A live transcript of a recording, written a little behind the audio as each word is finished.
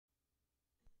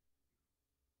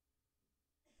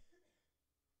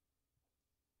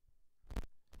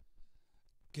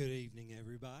Good evening,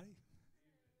 everybody.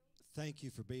 Thank you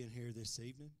for being here this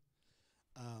evening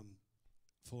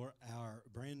for our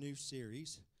brand new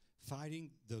series, Fighting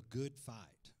the Good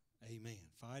Fight. Amen.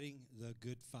 Fighting the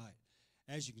Good Fight.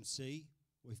 As you can see,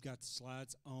 we've got the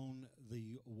slides on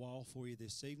the wall for you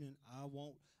this evening. I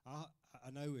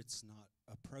know it's not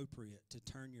appropriate to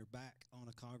turn your back on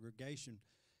a congregation,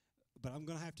 but I'm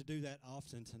going to have to do that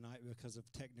often tonight because of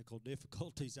technical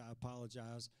difficulties. I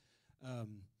apologize.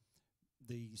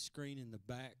 The screen in the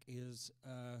back is,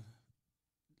 I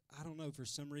don't know, for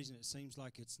some reason it seems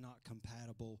like it's not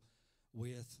compatible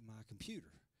with my computer.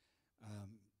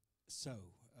 So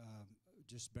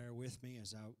just bear with me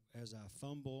as I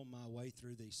fumble my way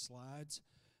through these slides.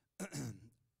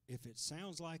 If it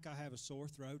sounds like I have a sore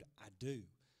throat, I do.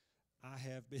 I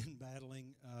have been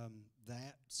battling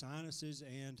sinuses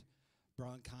and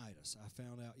bronchitis. I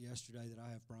found out yesterday that I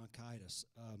have bronchitis.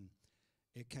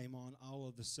 It came on all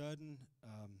of a sudden,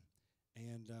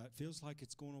 and it feels like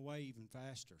it's going away even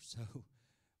faster. So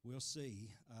we'll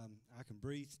see. I can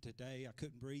breathe today. I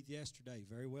couldn't breathe yesterday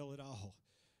very well at all.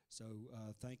 So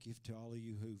thank you to all of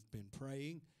you who've been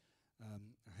praying.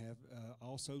 I have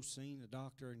also seen a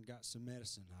doctor and got some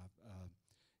medicine. I've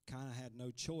kind of had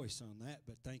no choice on that,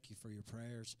 but thank you for your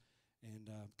prayers. And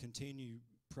continue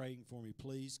praying for me,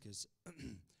 please, because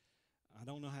I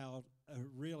don't know how,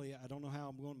 I don't know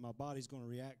how my body's going to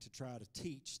react to try to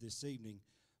teach this evening,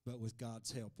 but with God's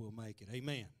help, we'll make it.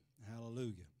 Amen.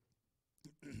 Hallelujah.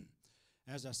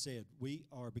 As I said, we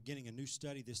are beginning a new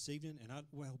study this evening, and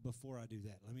before I do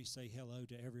that, let me say hello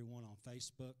to everyone on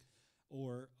Facebook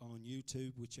or on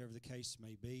YouTube, whichever the case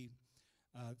may be.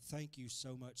 Thank you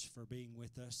so much for being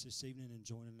with us this evening and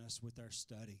joining us with our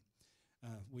study.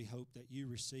 We hope that you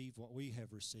receive what we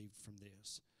have received from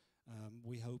this.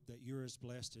 We hope that you're as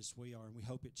blessed as we are, and we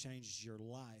hope it changes your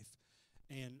life.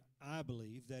 And I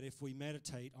believe that if we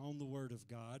meditate on the Word of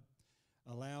God,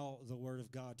 allow the Word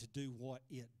of God to do what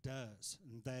it does,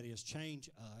 and that is change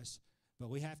us, but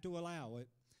we have to allow it,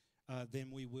 then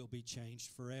we will be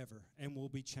changed forever, and we'll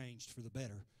be changed for the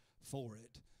better for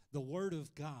it. The Word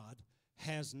of God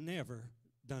has never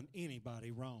done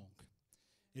anybody wrong.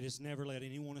 It has never led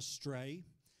anyone astray.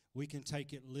 We can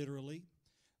take it literally.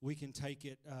 We can take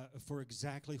it for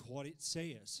exactly what it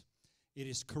says. It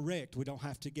is correct. We don't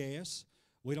have to guess.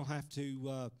 We don't have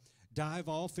to dive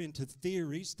off into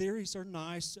theories. Theories are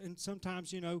nice, and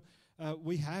sometimes,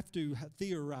 we have to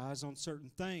theorize on certain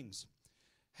things.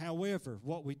 However,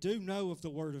 what we do know of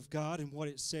the Word of God and what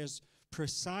it says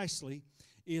precisely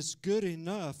is good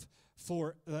enough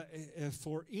for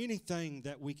anything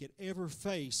that we could ever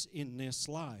face in this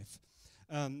life.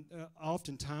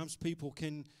 Oftentimes people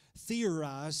can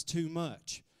theorize too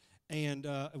much, and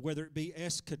whether it be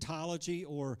eschatology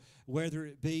or whether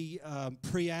it be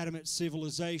pre-Adamite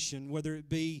civilization, whether it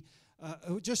be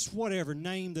just whatever,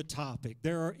 name the topic.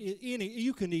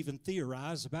 You can even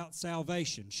theorize about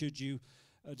salvation should you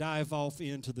dive off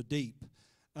into the deep.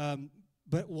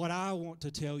 But what I want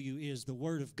to tell you is the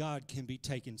Word of God can be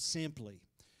taken simply,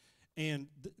 and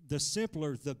the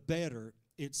simpler the better,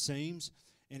 it seems.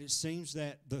 And it seems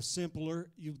that the simpler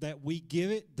that we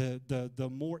give it, the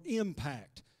more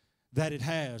impact that it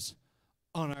has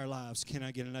on our lives. Can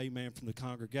I get an amen from the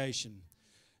congregation?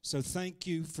 So thank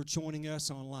you for joining us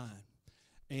online.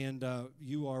 And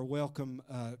you are welcome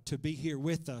to be here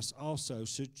with us also.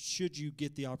 So should you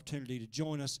get the opportunity to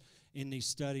join us in these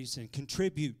studies and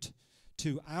contribute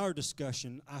to our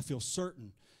discussion, I feel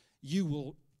certain you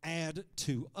will add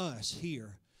to us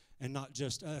here and not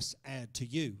just us add to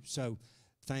you. So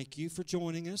thank you for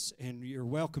joining us, and you're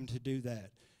welcome to do that.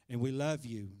 And we love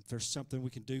you. If there's something we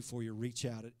can do for you, reach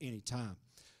out at any time.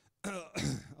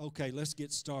 Okay, let's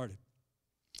get started.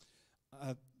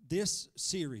 This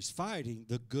series, Fighting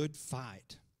the Good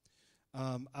Fight.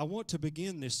 I want to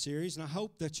begin this series, and I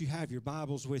hope that you have your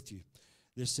Bibles with you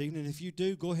this evening. If you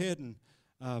do, go ahead and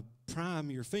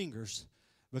prime your fingers,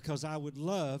 because I would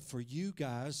love for you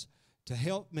guys to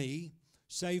help me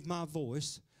save my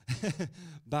voice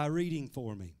by reading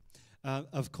for me.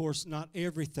 Of course, not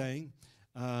everything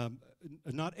will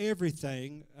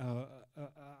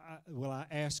I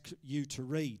ask you to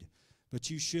read, but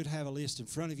you should have a list in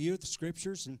front of you of the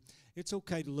Scriptures, and it's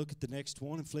okay to look at the next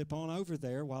one and flip on over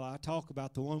there while I talk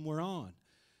about the one we're on.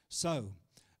 So,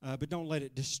 but don't let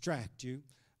it distract you,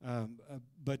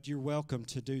 but you're welcome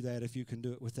to do that if you can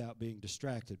do it without being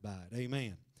distracted by it.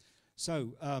 Amen.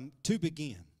 So, to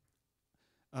begin,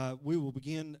 we will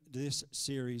begin this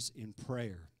series in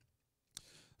prayer.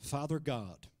 Father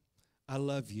God, I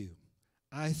love you.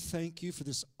 I thank you for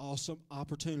this awesome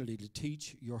opportunity to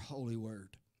teach your holy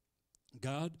word.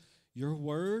 God, your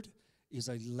word is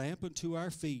a lamp unto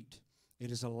our feet.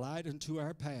 It is a light unto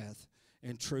our path.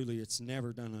 And truly, it's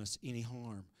never done us any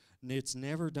harm. And it's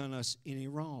never done us any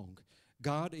wrong.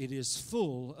 God, it is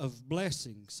full of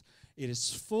blessings. It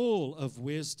is full of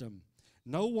wisdom.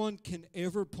 No one can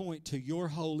ever point to your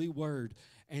holy word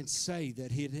and say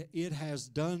that it has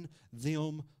done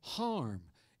them harm.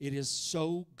 It is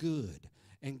so good.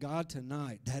 And God,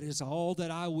 tonight, that is all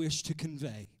that I wish to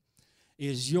convey,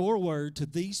 is your word to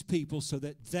these people so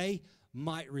that they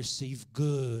might receive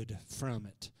good from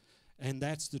it. And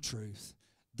that's the truth,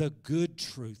 the good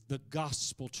truth, the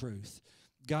gospel truth.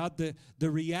 God, the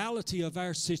reality of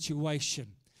our situation,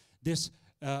 this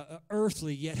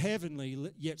earthly yet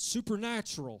heavenly yet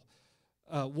supernatural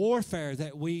warfare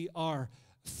that we are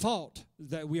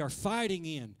fighting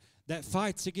in, that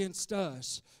fights against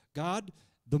us. God,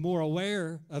 the more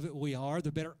aware of it we are,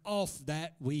 the better off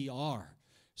that we are.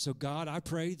 So God, I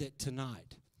pray that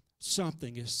tonight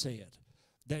something is said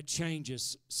that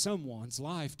changes someone's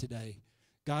life today,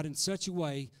 God, in such a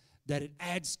way that it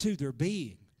adds to their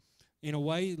being, in a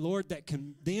way, Lord, that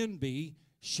can then be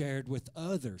shared with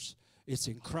others. It's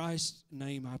in Christ's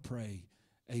name I pray.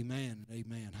 Amen.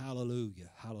 Amen.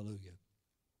 Hallelujah. Hallelujah.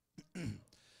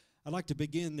 I'd like to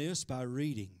begin this by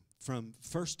reading from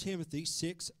 1 Timothy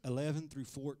 6:11 through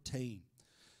 14.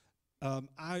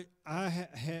 I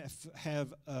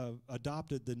have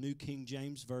adopted the New King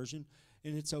James Version,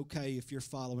 and it's okay if you're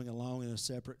following along in a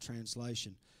separate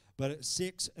translation. But at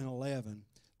 6:11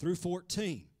 through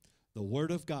 14, the Word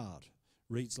of God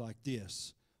reads like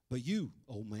this. But you,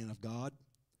 O man of God,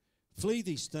 flee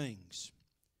these things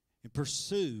and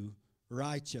pursue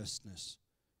righteousness,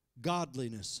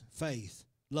 godliness, faith,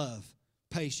 love,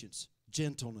 patience,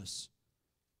 gentleness.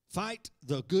 Fight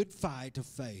the good fight of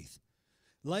faith.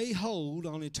 Lay hold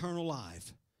on eternal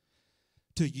life.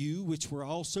 To you which were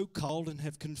also called and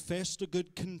have confessed a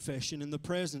good confession in the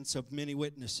presence of many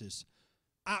witnesses,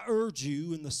 I urge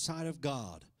you in the sight of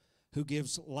God, who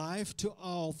gives life to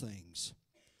all things,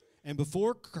 and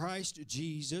before Christ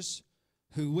Jesus,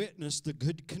 who witnessed the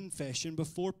good confession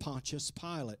before Pontius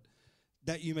Pilate,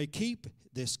 that you may keep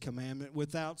this commandment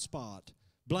without spot,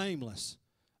 blameless,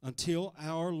 until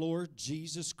our Lord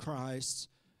Jesus Christ's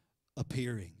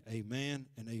appearing. Amen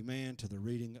and amen to the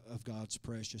reading of God's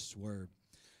precious word.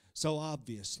 So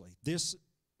obviously, this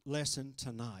lesson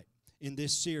tonight in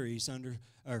this series under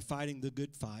Fighting the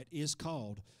Good Fight is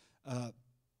called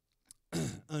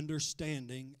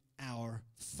Understanding Our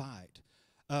Fight.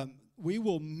 We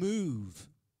will move.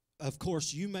 Of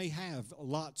course, you may have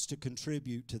lots to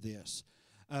contribute to this.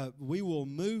 We will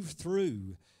move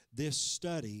through this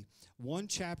study one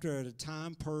chapter at a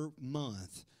time per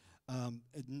month.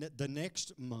 The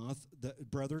next month,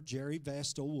 Brother Jerry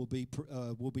Vestal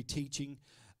will be teaching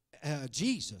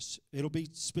Jesus. It'll be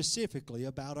specifically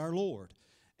about our Lord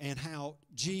and how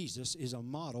Jesus is a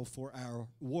model for our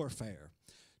warfare.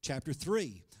 Chapter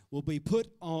 3 will be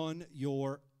put on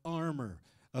your armor.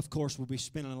 Of course, we'll be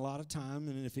spending a lot of time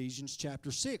in Ephesians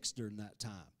chapter 6 during that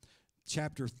time.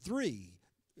 Chapter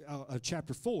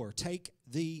 4, take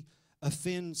the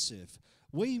offensive.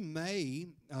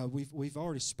 We've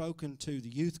already spoken to the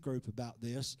youth group about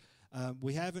this.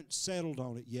 We haven't settled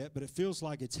on it yet, but it feels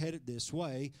like it's headed this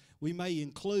way. We may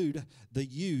include the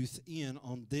youth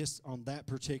on that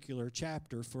particular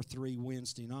chapter for 3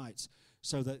 Wednesday nights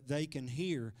so that they can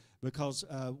hear, because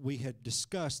we had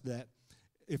discussed that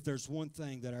if there's one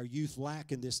thing that our youth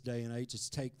lack in this day and age, it's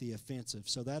take the offensive.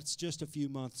 So that's just a few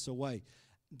months away.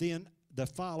 Then the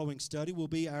following study will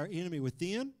be our enemy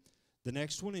within. The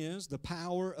next one is the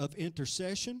power of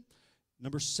intercession.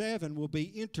 Number 7 will be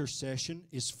intercession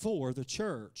is for the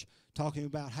church, talking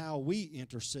about how we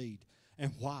intercede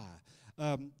and why.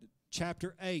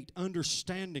 Chapter 8,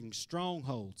 understanding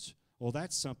strongholds. Well,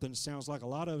 that's something that sounds like a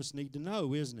lot of us need to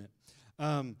know, isn't it?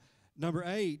 Number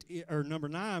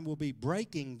 9 will be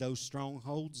breaking those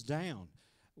strongholds down,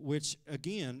 which,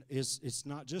 again, it's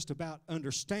not just about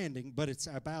understanding, but it's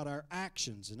about our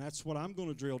actions, and that's what I'm going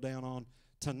to drill down on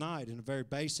tonight in a very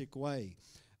basic way.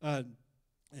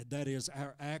 That is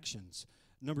our actions.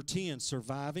 Number 10,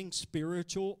 surviving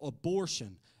spiritual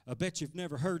abortion. I bet you've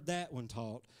never heard that one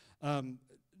taught.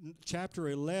 Chapter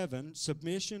 11,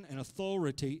 submission and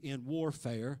authority in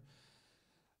warfare.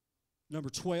 Number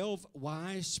 12,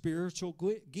 why spiritual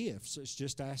gifts? It's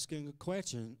just asking a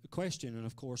question, and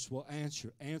of course we'll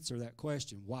answer that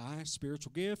question. Why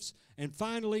spiritual gifts? And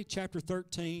finally, chapter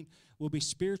 13 will be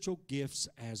spiritual gifts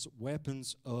as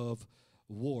weapons of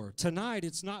war. Tonight,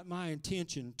 it's not my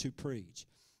intention to preach.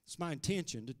 It's my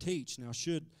intention to teach. Now,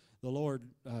 should the Lord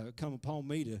come upon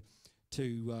me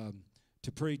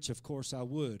to preach, of course I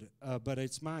would, but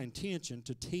it's my intention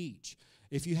to teach.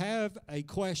 If you have a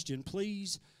question,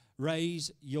 please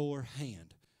raise your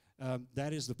hand.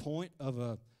 That is the point of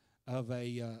a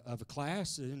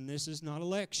class, and this is not a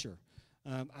lecture.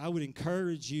 I would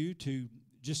encourage you to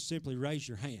just simply raise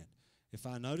your hand. If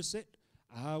I notice it,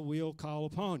 I will call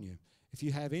upon you. If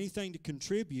you have anything to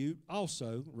contribute,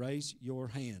 also raise your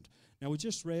hand. Now, we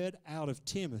just read out of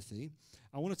Timothy.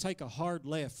 I want to take a hard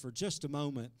left for just a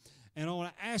moment, and I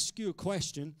want to ask you a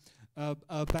question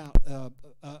about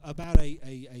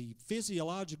a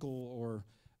physiological or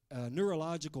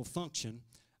neurological function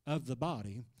of the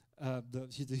body,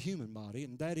 the human body,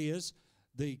 and that is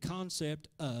the concept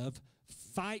of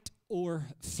fight or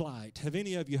flight. Have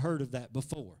any of you heard of that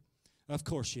before? Of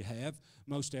course you have.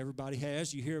 Most everybody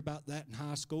has. You hear about that in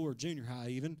high school or junior high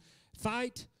even.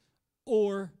 Fight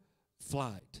or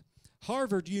flight.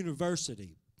 Harvard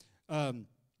University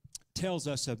tells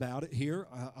us about it here.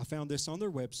 I found this on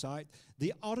their website.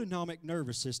 The autonomic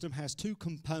nervous system has two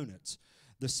components,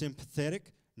 the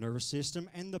sympathetic nervous system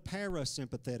and the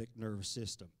parasympathetic nervous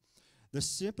system. The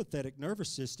sympathetic nervous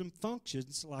system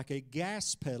functions like a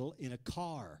gas pedal in a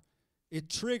car. It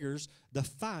triggers the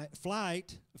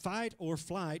fight or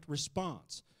flight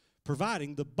response,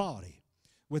 providing the body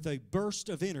with a burst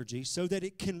of energy so that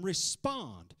it can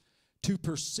respond to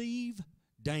perceived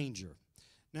danger.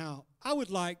 Now, I would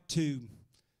like to,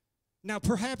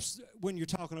 perhaps when you're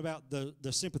talking about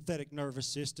the sympathetic nervous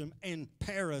system and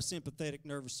parasympathetic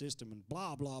nervous system and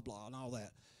blah, blah, blah and all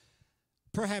that,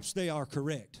 perhaps they are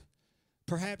correct.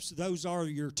 Perhaps those are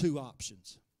your two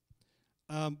options.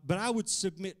 But I would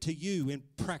submit to you in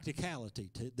practicality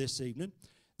this evening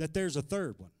that there's a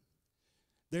third one.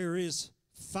 There is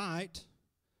fight,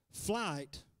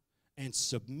 flight, and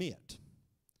submit.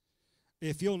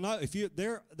 If you'll know,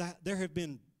 there have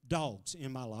been dogs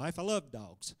in my life. I love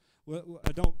dogs.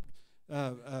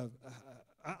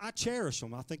 I cherish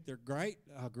them. I think they're great.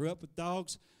 I grew up with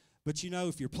dogs. But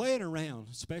if you're playing around,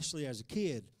 especially as a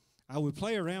kid, I would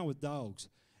play around with dogs,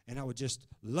 and I would just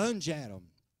lunge at them.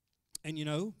 And,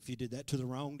 if you did that to the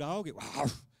wrong dog,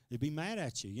 it'd be mad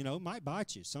at you. It might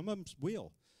bite you. Some of them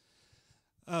will.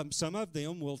 Some of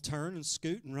them will turn and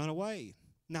scoot and run away.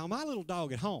 Now, my little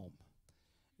dog at home,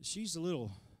 she's a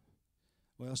little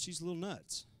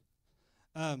nuts.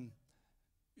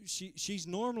 She's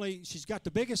got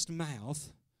the biggest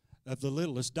mouth of the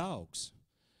littlest dogs.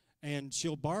 And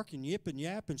she'll bark and yip and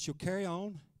yap, and she'll carry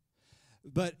on.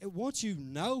 But once you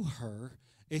know her,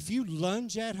 if you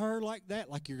lunge at her like that,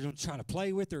 like you're going to try to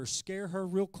play with her or scare her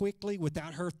real quickly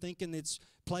without her thinking it's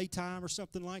playtime or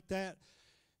something like that,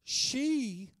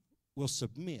 she will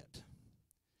submit.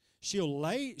 She'll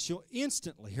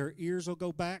instantly, her ears will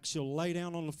go back, she'll lay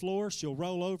down on the floor, she'll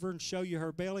roll over and show you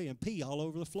her belly and pee all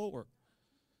over the floor.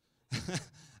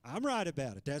 I'm right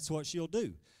about it. That's what she'll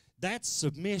do. That's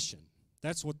submission.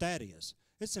 That's what that is.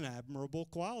 It's an admirable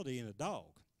quality in a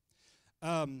dog.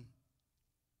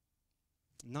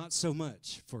 Not so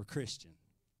much for a Christian.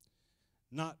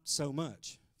 Not so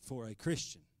much for a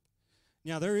Christian.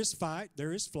 Now, there is fight,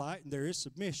 there is flight, and there is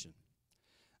submission.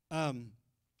 I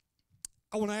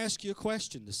want to ask you a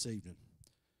question this evening.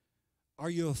 Are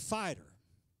you a fighter?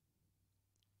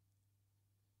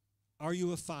 Are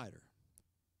you a fighter?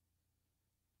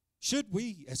 Should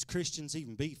we, as Christians,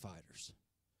 even be fighters?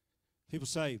 People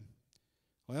say,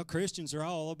 well, Christians are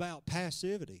all about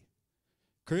passivity.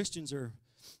 Christians are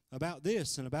about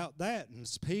this and about that, and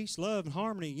it's peace, love, and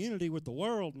harmony, unity with the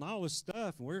world, and all this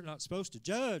stuff, and we're not supposed to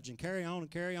judge and carry on and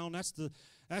carry on. That's the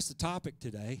topic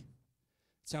today.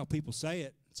 That's how people say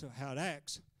it. That's how it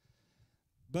acts.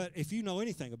 But if you know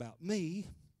anything about me,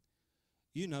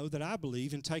 you know that I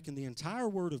believe in taking the entire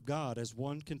Word of God as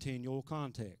one continual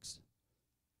context.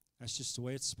 That's just the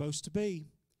way it's supposed to be,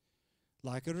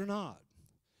 like it or not.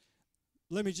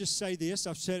 Let me just say this.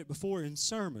 I've said it before in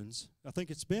sermons. I think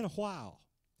it's been a while.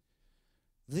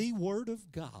 The Word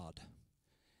of God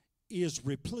is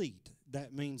replete.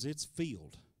 That means it's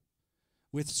filled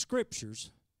with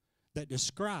scriptures that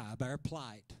describe our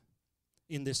plight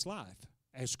in this life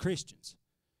as Christians.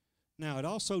 Now, it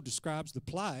also describes the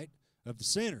plight of the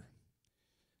sinner,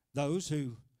 those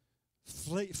who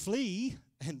flee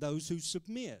and those who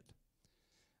submit,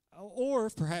 or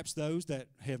perhaps those that,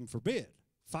 heaven forbid,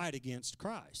 fight against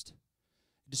Christ.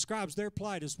 It describes their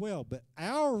plight as well, but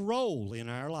our role in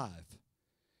our life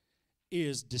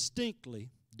is distinctly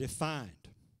defined.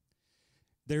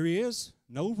 There is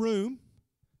no room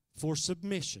for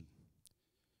submission.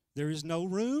 There is no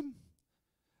room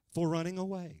for running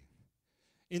away.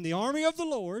 In the army of the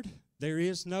Lord, there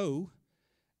is no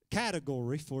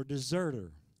category for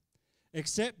deserter,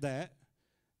 except that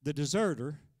the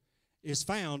deserter is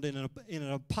found in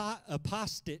an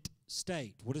apostate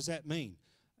state. What does that mean?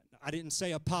 I didn't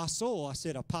say apostle, I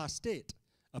said apostate.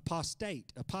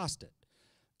 Apostate.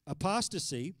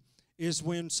 Apostasy is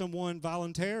when someone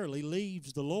voluntarily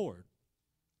leaves the Lord.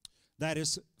 That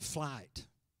is flight.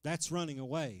 That's running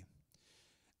away.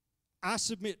 I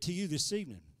submit to you this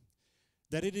evening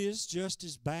that it is just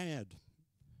as bad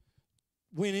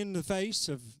when in the face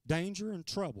of danger and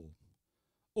trouble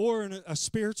or in a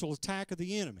spiritual attack of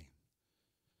the enemy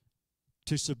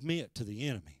to submit to the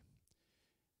enemy.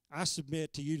 I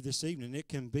submit to you this evening it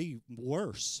can be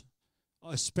worse,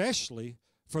 especially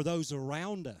for those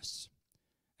around us.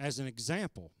 As an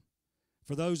example,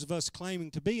 for those of us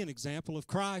claiming to be an example of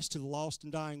Christ to the lost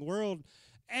and dying world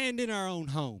and in our own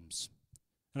homes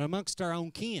and amongst our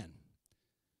own kin.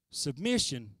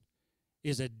 Submission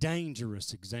is a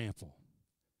dangerous example.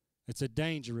 It's a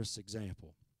dangerous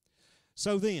example.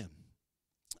 So then,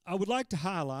 I would like to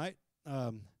highlight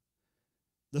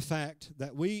the fact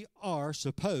that we are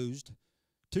supposed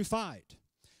to fight.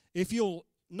 If you'll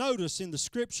notice in the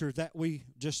scripture that we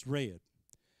just read,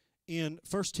 in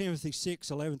 1 Timothy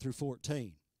 6, 11 through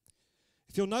 14,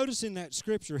 if you'll notice in that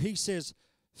scripture, he says,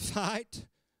 fight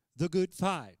the good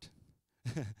fight.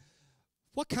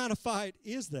 What kind of fight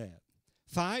is that?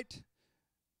 Fight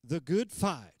the good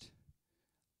fight.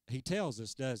 He tells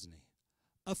us, doesn't he?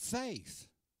 Of faith.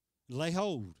 Lay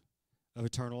hold of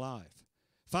eternal life.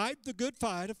 Fight the good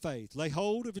fight of faith. Lay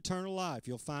hold of eternal life.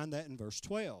 You'll find that in verse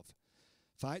 12.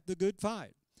 Fight the good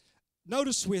fight.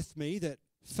 Notice with me that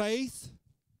faith,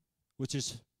 which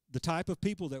is the type of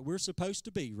people that we're supposed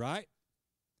to be, right?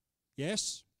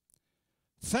 Yes?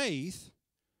 Faith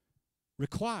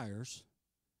requires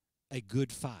a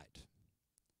good fight.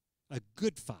 A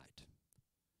good fight.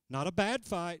 Not a bad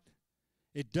fight.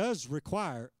 It does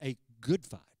require a good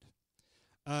fight.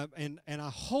 And I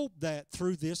hope that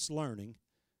through this learning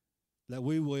that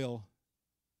we will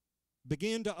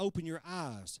begin to open your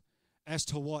eyes as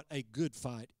to what a good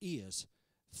fight is.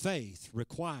 Faith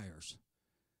requires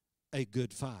a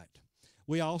good fight.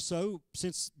 We also,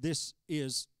 since this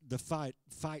is the fight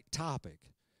topic,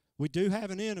 we do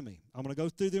have an enemy. I'm going to go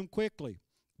through them quickly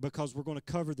because we're going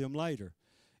to cover them later.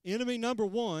 Enemy number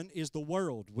one is the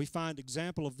world. We find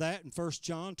example of that in 1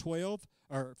 John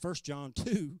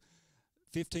 2,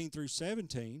 15 through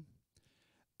 17.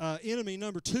 Enemy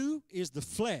number two is the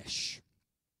flesh.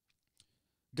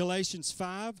 Galatians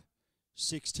 5,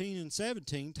 16 and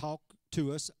 17 talk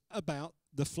to us about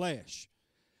the flesh.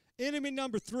 Enemy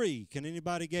number three, can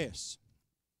anybody guess?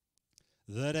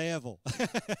 The devil.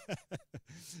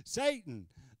 Satan,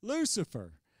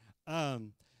 Lucifer.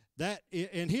 That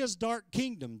in his dark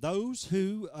kingdom, those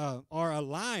who are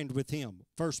aligned with him.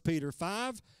 1 Peter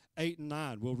 5, 8 and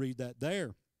 9. We'll read that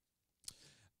there.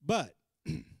 But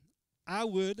I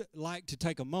would like to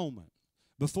take a moment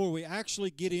before we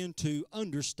actually get into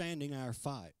understanding our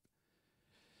fight.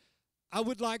 I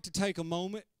would like to take a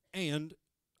moment and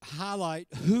highlight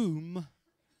whom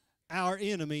our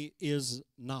enemy is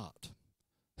not.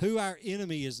 Who our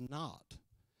enemy is not.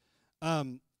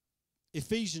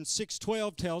 Ephesians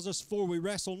 6:12 tells us, for we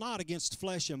wrestle not against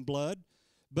flesh and blood,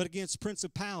 but against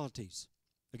principalities,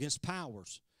 against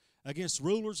powers, against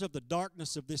rulers of the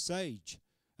darkness of this age,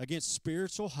 against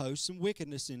spiritual hosts and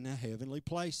wickedness in the heavenly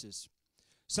places.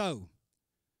 So,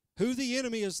 who the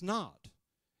enemy is not,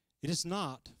 it is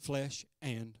not flesh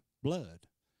and blood.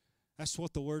 That's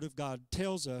what the Word of God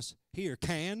tells us here.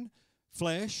 Can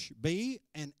flesh be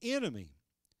an enemy?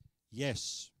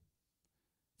 Yes.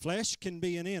 Flesh can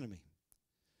be an enemy.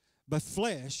 But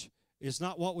flesh is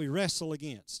not what we wrestle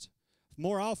against.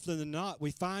 More often than not,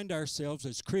 we find ourselves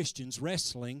as Christians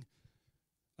wrestling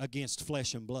against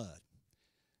flesh and blood.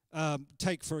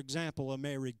 Take, for example, a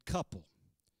married couple.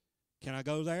 Can I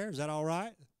go there? Is that all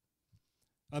right?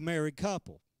 A married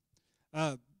couple.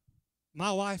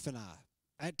 My wife and I,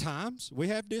 at times, we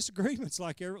have disagreements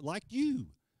like you.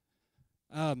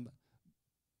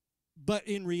 But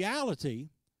in reality,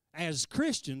 as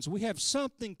Christians, we have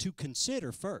something to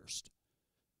consider first.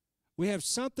 We have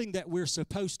something that we're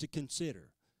supposed to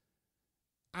consider.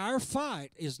 Our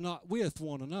fight is not with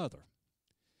one another.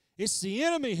 It's the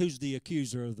enemy who's the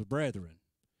accuser of the brethren.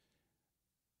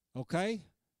 Okay?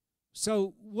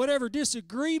 So whatever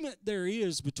disagreement there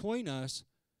is between us,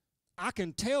 I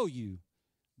can tell you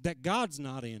that God's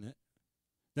not in it,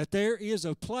 that there is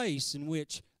a place in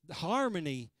which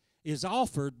harmony is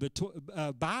offered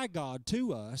by God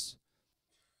to us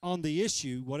on the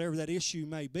issue, whatever that issue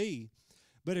may be.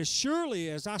 But as surely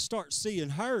as I start seeing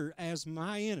her as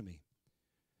my enemy,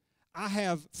 I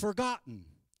have forgotten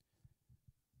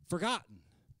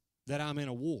that I'm in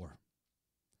a war.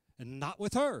 and not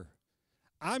with her.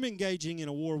 I'm engaging in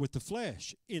a war with the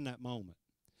flesh in that moment.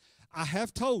 I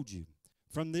have told you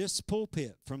from this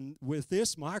pulpit, with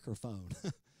this microphone,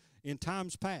 in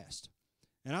times past,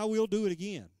 and I will do it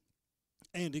again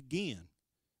and again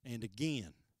and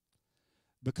again,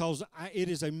 because it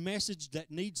is a message that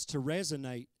needs to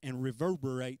resonate and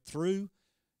reverberate through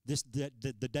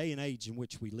the day and age in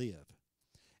which we live.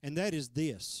 And that is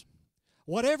this: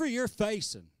 whatever you're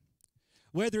facing,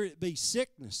 whether it be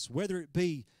sickness, whether it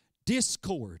be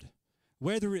discord,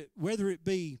 whether it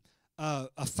be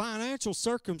a financial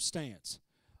circumstance,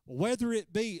 whether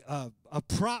it be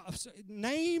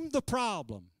name the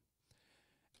problem.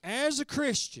 As a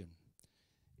Christian,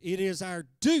 it is our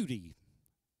duty,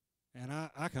 and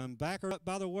I come back up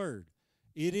by the word,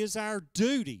 it is our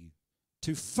duty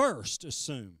to first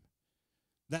assume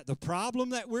that the problem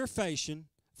that we're facing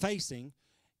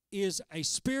is a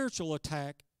spiritual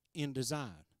attack in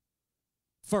design.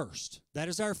 First. That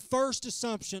is our first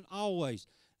assumption always.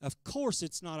 Of course,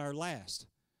 it's not our last,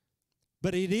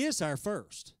 but it is our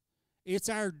first. It's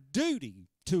our duty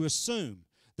to assume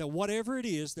that whatever it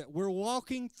is that we're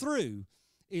walking through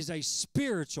is a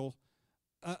spiritual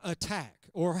attack,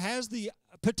 or has the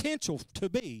potential to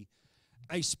be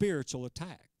a spiritual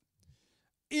attack.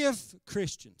 If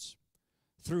Christians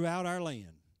throughout our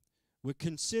land would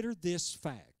consider this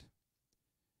fact,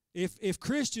 if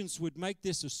Christians would make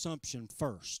this assumption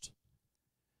first,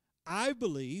 I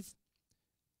believe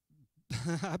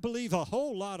a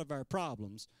whole lot of our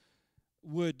problems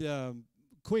would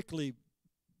quickly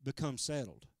become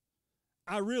settled.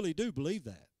 I really do believe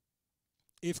that.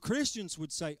 If Christians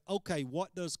would say, okay,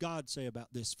 what does God say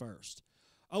about this first?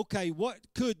 Okay, what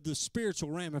could the spiritual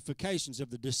ramifications of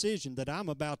the decision that I'm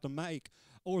about to make,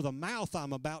 or the mouth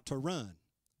I'm about to run?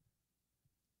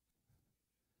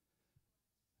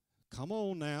 Come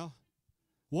on now.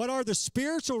 What are the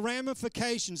spiritual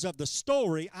ramifications of the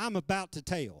story I'm about to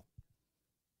tell?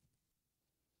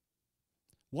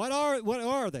 What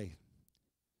are they?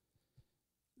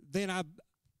 Then I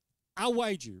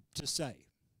wager to say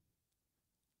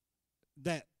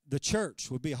that the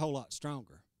church would be a whole lot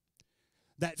stronger,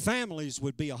 that families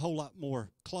would be a whole lot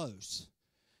more close,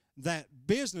 that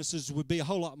businesses would be a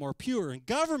whole lot more pure, and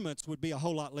governments would be a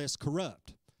whole lot less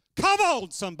corrupt. Come on,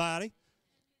 somebody.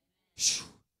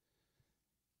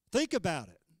 Think about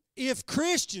it. If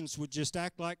Christians would just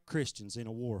act like Christians in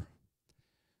a war,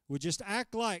 would just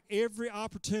act like every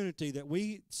opportunity that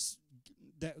we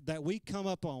come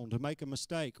up on to make a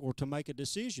mistake or to make a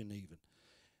decision even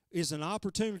is an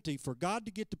opportunity for God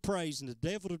to get the praise and the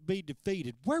devil to be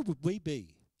defeated, where would we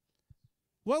be?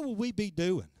 What would we be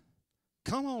doing?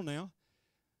 Come on now.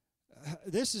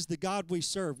 This is the God we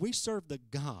serve. We serve the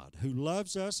God who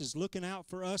loves us, is looking out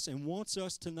for us, and wants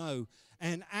us to know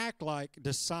and act like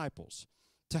disciples,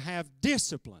 to have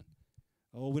discipline.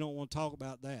 Oh, we don't want to talk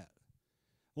about that.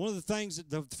 One of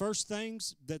the first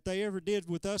things that they ever did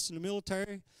with us in the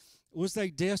military was they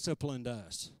disciplined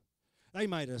us. They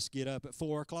made us get up at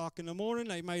 4 o'clock in the morning.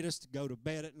 They made us go to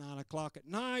bed at 9 o'clock at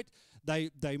night.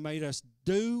 They made us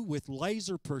do with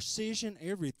laser precision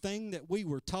everything that we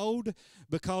were told,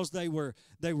 because they were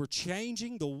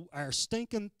changing our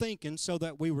stinking thinking so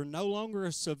that we were no longer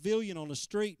a civilian on the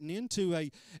street and into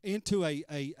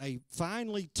a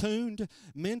finely tuned,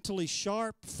 mentally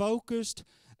sharp, focused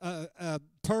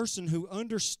person who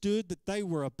understood that they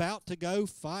were about to go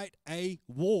fight a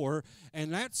war.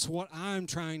 And that's what I'm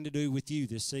trying to do with you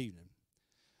this evening.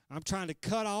 I'm trying to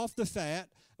cut off the fat,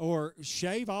 or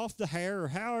shave off the hair, or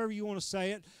however you want to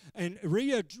say it, and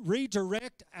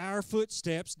redirect our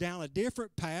footsteps down a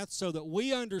different path so that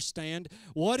we understand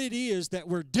what it is that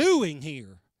we're doing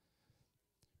here.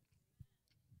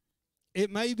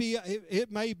 It may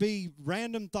be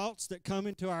random thoughts that come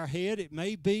into our head. It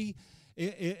may be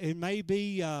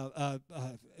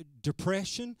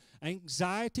depression,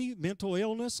 anxiety, mental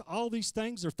illness. All these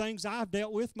things are things I've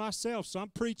dealt with myself, so I'm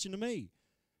preaching to me.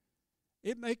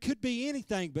 It could be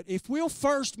anything, but if we'll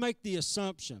first make the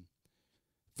assumption,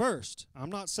 first,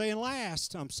 I'm not saying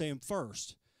last, I'm saying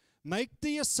first, make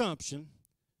the assumption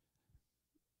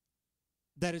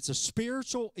that it's a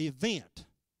spiritual event,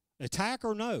 attack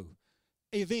or no,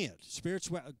 event,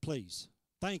 spiritual, please.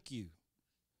 Thank you.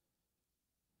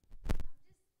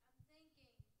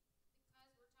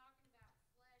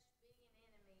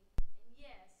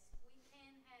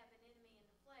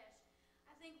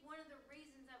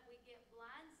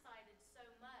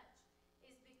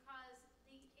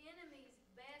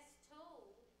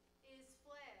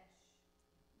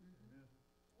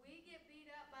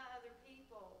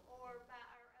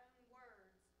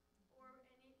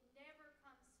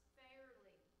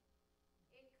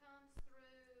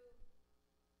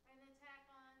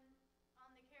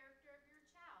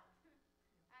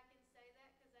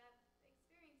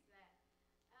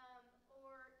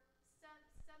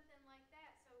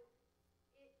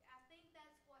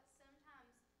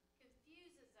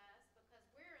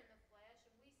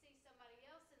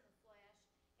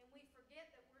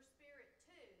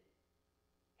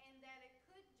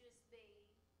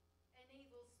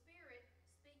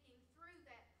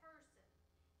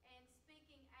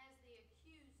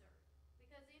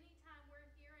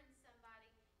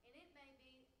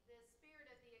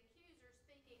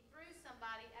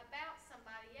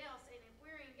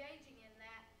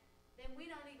 then we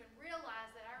don't even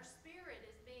realize that our spirit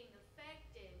is being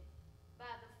affected by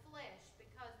the flesh,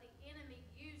 because the enemy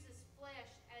uses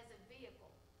flesh as a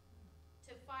vehicle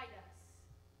to fight us.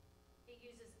 He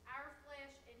uses our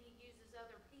flesh and he uses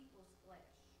other people's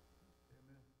flesh.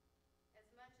 Amen. As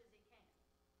much as he can.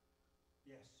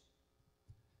 Yes.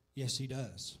 Yes, he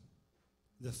does.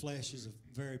 The flesh is a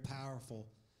very powerful.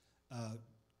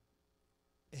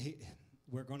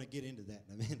 We're going to get into that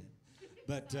in a minute.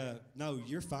 But no,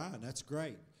 you're fine. That's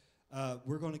great.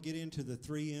 We're going to get into the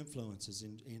three influences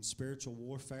in spiritual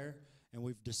warfare, and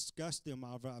we've discussed them.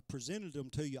 I've presented them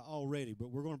to you already, but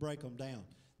we're going to break them down.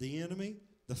 The enemy,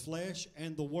 the flesh,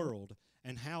 and the world,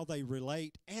 and how they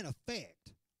relate and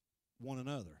affect one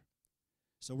another.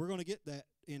 So we're going to get that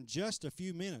in just a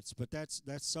few minutes, but that's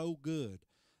so good.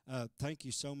 Thank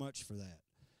you so much for that.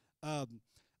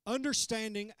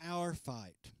 Understanding our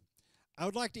fight. I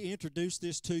would like to introduce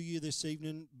this to you this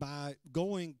evening by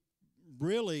going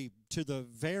really to the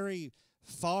very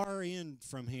far end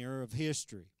from here of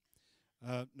history.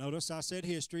 Notice I said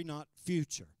history, not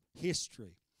future.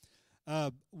 History.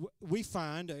 We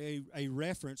find a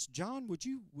reference. John, would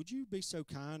you be so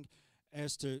kind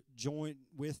as to join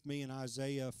with me in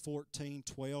Isaiah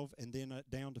 14:12 and then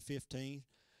down to 15?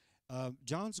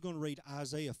 John's going to read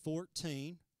Isaiah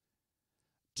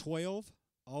 14:12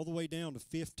 all the way down to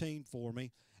 15 for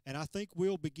me, and I think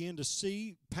we'll begin to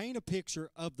paint a picture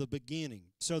of the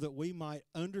beginning so that we might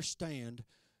understand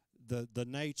the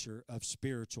nature of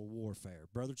spiritual warfare.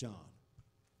 Brother John.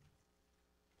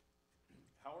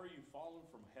 How are you fallen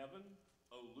from heaven,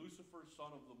 O Lucifer,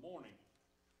 son of the morning?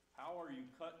 How are you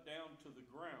cut down to the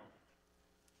ground,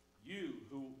 you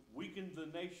who weakened the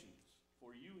nations?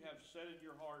 For you have said in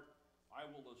your heart, I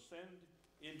will ascend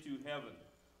into heaven.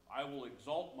 I will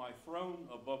exalt my throne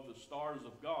above the stars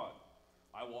of God.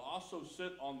 I will also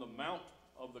sit on the mount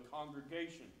of the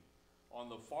congregation, on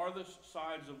the farthest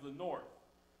sides of the north.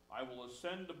 I will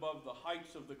ascend above the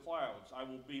heights of the clouds. I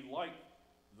will be like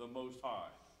the Most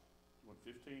High. You want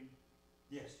 15?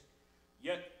 Yes.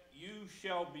 Yet you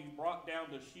shall be brought down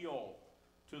to Sheol,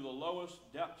 to the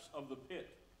lowest depths of the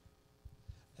pit.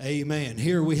 Amen.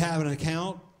 Here we have an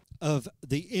account of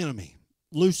the enemy,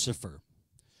 Lucifer,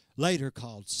 later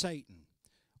called Satan.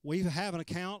 We have an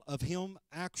account of him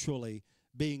actually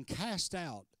being cast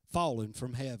out, fallen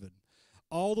from heaven,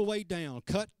 all the way down,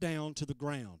 cut down to the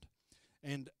ground.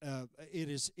 And it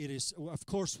is, of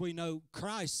course, we know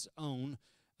Christ's own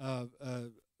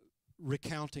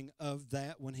recounting of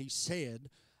that when he said,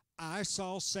 I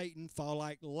saw Satan fall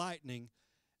like lightning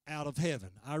out of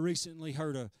heaven. I recently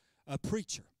heard a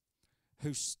preacher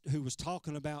who was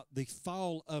talking about the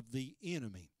fall of the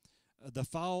enemy, the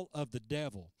fall of the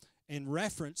devil, and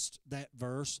referenced that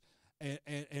verse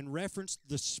and referenced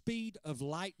the speed of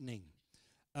lightning.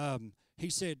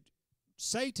 He said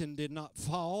Satan did not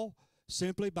fall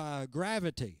simply by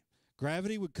gravity.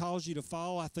 Gravity would cause you to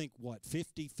fall, I think,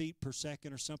 50 feet per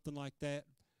second or something like that,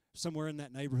 somewhere in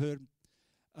that neighborhood.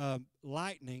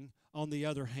 Lightning, on the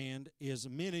other hand, is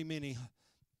many, many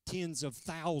tens of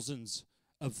thousands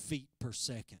of feet per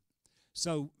second.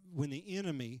 So when the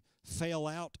enemy fell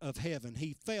out of heaven,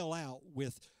 he fell out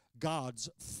with God's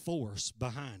force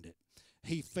behind it.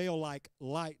 He fell like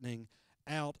lightning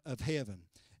out of heaven.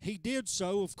 He did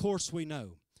so, of course we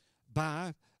know,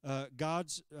 by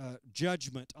God's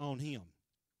judgment on him.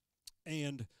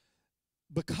 And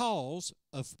because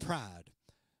of pride.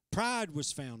 Pride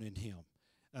was found in him.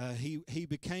 He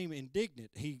became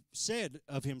indignant. He said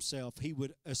of himself he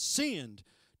would ascend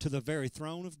to the very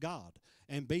throne of God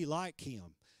and be like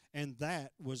him. And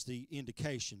that was the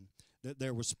indication that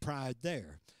there was pride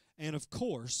there. And of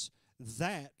course,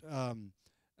 that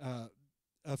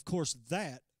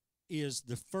is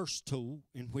the first tool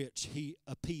in which he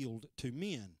appealed to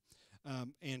men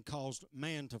and caused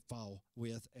man to fall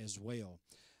with as well.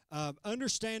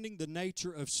 Understanding the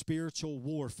nature of spiritual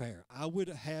warfare, I would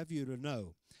have you to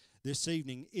know this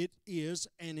evening, it is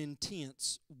an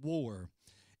intense war.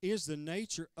 Is the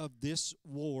nature of this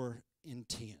war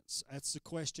intense? That's the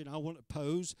question I want to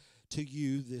pose to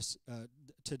you this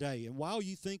today. And while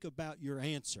you think about your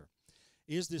answer,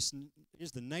 is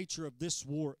the nature of this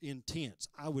war intense?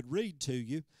 I would read to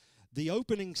you the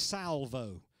opening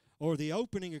salvo, or the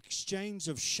opening exchange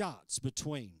of shots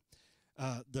between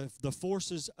the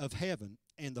forces of heaven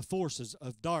and the forces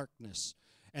of darkness.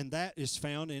 And that is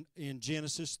found in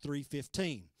Genesis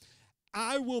 3:15.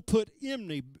 I will put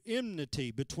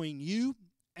enmity between you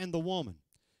and the woman,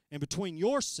 and between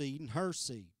your seed and her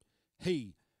seed.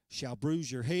 He shall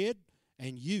bruise your head,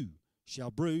 and you shall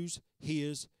bruise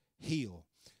his heel.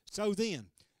 So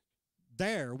then,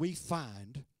 there we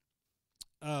find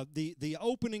the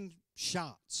opening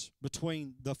shots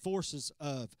between the forces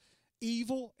of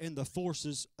evil and the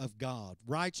forces of God,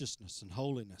 righteousness and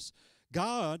holiness.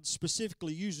 God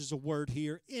specifically uses a word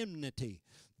here, enmity.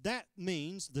 That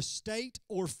means the state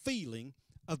or feeling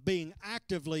of being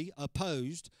actively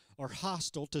opposed or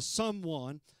hostile to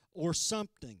someone or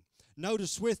something.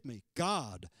 Notice with me,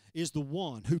 God is the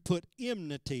one who put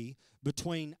enmity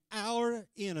between our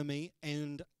enemy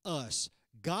and us.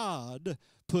 God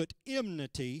put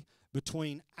enmity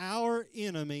between our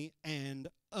enemy and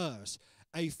us.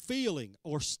 A feeling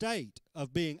or state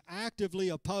of being actively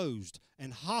opposed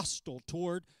and hostile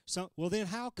toward some. Well, then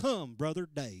how come, Brother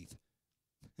Dave?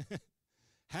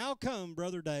 How come,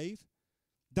 Brother Dave?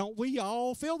 Don't we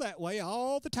all feel that way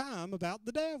all the time about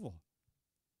the devil?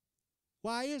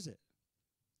 Why is it?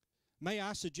 May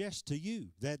I suggest to you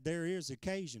that there is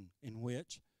occasion in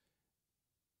which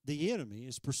the enemy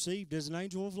is perceived as an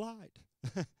angel of light.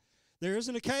 There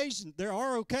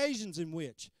are occasions in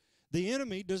which the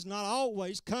enemy does not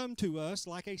always come to us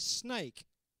like a snake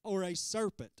or a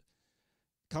serpent.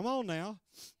 Come on now.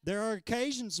 There are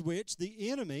occasions in which the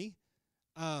enemy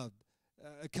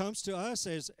comes to us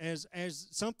as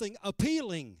something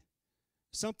appealing,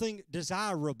 something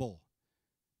desirable.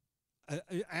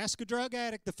 Ask a drug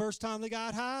addict the first time they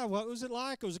got high, what was it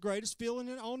like? It was the greatest feeling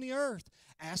on the earth.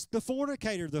 Ask the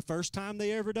fornicator the first time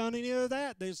they ever done any of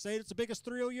that. They say it's the biggest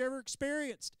thrill you ever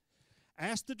experienced.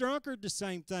 Ask the drunkard the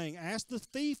same thing. Ask the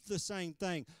thief the same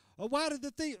thing. Why did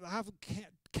the thief?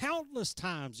 Countless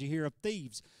times you hear of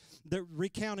thieves that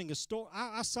recounting a story.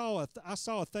 I saw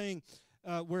a thing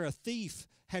where a thief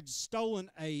had stolen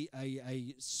a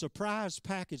surprise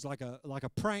package, like a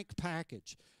prank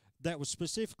package, that was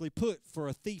specifically put for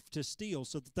a thief to steal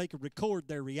so that they could record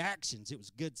their reactions. It was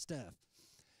good stuff.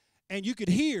 And you could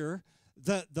hear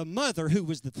the mother, who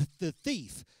was the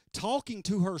thief, talking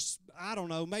to her, I don't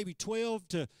know, maybe 12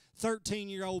 to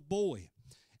 13-year-old boy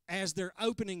as they're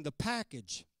opening the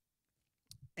package.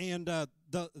 And the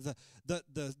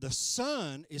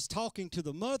son is talking to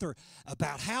the mother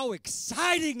about how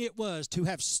exciting it was to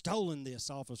have stolen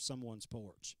this off of someone's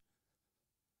porch.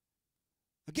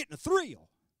 Getting a thrill.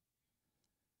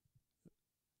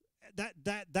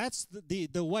 That's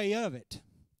the way of it.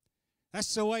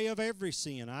 That's the way of every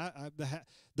sin.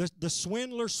 The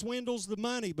swindler swindles the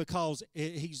money because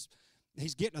he's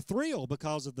getting a thrill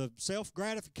because of the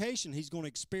self-gratification he's going to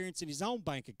experience in his own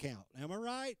bank account. Am I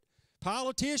right?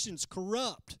 Politicians,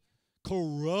 corrupt.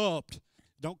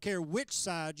 Don't care which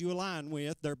side you align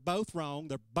with. They're both wrong.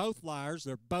 They're both liars.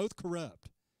 They're both corrupt.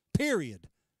 Period.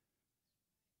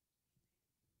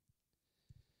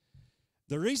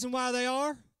 The reason why they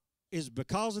are is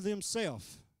because of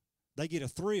themselves. They get a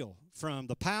thrill from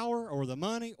the power or the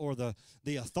money or the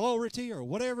authority or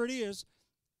whatever it is.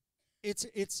 It's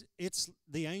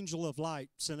the angel of light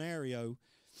scenario.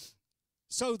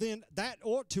 So then that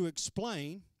ought to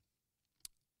explain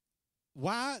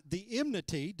why the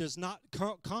enmity does not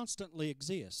constantly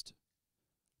exist.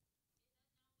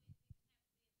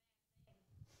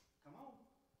 Come on.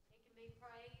 It can be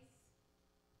praise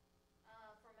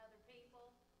from other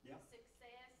people, Yep.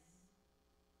 success,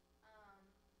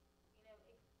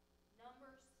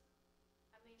 numbers.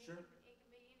 I mean, Sure. it can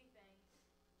be anything.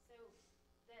 So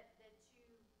that you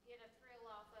get a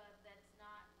thrill off of that's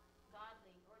not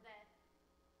godly, or that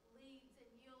leads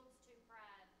and yields to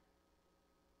pride.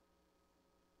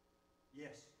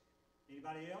 Yes.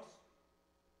 Anybody else?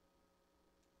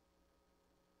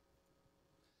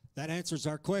 That answers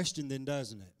our question then,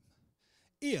 doesn't it?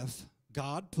 If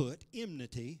God put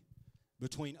enmity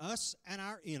between us and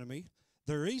our enemy,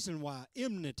 the reason why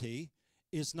enmity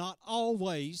is not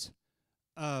always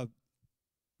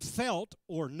felt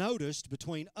or noticed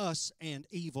between us and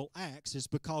evil acts is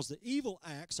because the evil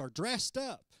acts are dressed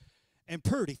up and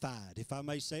purtified, if I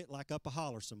may say it like up a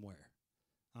holler somewhere.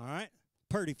 All right?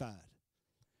 Purtified.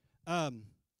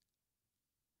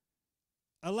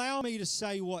 Allow me to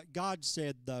say what God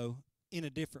said, though, in a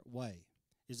different way.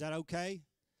 Is that okay?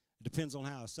 It depends on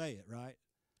how I say it, right?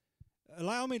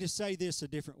 Allow me to say this a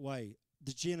different way.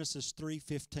 The Genesis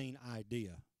 3:15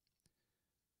 idea.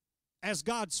 As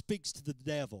God speaks to the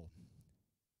devil,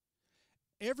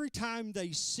 every time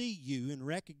they see you and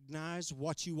recognize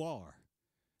what you are,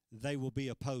 they will be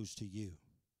opposed to you.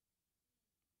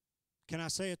 Can I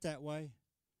say it that way?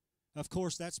 Of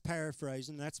course, that's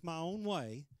paraphrasing. That's my own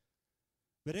way.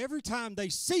 But every time they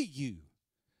see you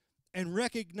and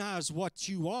recognize what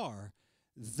you are,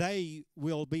 they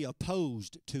will be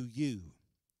opposed to you.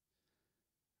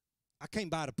 I came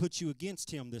by to put you against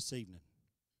him this evening.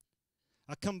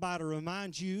 I come by to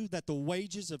remind you that the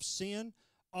wages of sin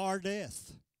are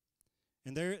death.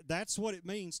 And that's what it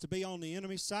means to be on the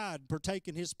enemy's side,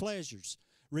 partaking his pleasures,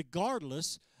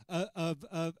 regardless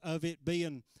of it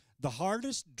being the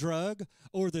hardest drug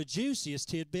or the juiciest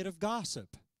tidbit of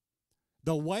gossip.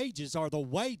 The wages are the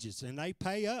wages, and they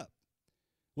pay up.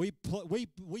 We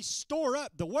store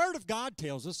up. The Word of God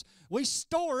tells us we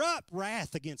store up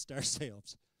wrath against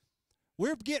ourselves.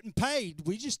 We're getting paid.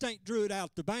 We just ain't drew it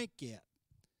out the bank yet.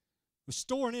 We're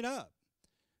storing it up.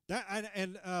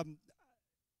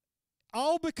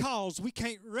 All because we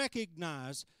can't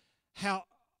recognize how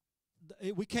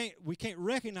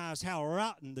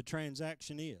rotten the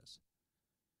transaction is.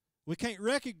 We can't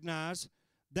recognize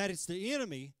that it's the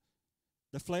enemy,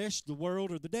 the flesh, the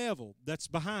world, or the devil that's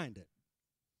behind it.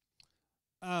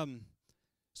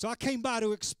 So I came by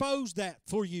to expose that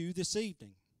for you this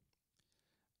evening.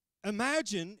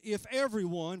 Imagine if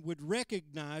everyone would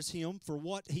recognize him for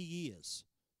what he is.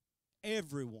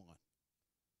 Everyone.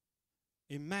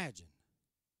 Imagine.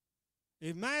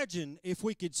 Imagine if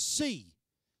we could see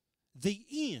the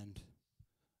end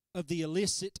of the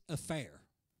illicit affair.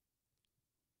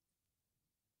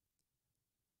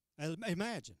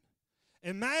 Imagine.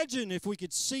 Imagine if we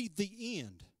could see the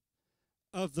end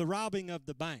of the robbing of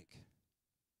the bank.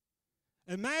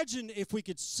 Imagine if we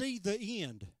could see the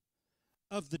end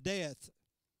of the death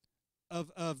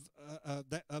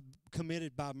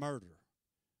committed by murder,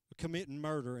 committing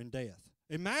murder and death.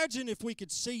 Imagine if we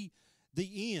could see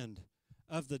the end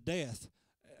of the death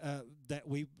that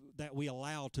we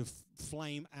allow to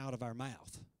flame out of our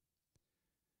mouth.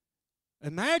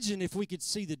 Imagine if we could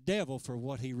see the devil for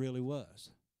what he really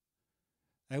was.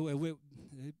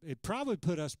 It probably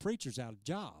put us preachers out of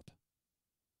job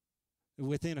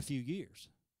within a few years.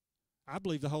 I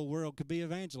believe the whole world could be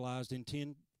evangelized in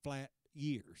 10 flat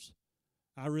years.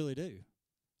 I really do.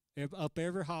 Up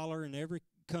every holler in every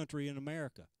country in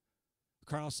America,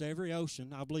 across every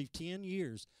ocean, I believe 10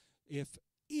 years. If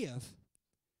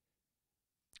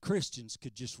Christians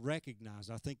could just recognize,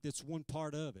 I think that's one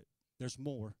part of it. There's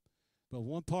more. But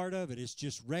one part of it is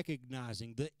just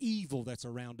recognizing the evil that's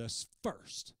around us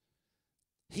first.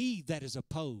 He that is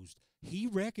opposed, he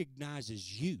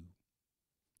recognizes you.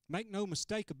 Make no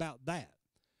mistake about that.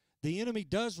 The enemy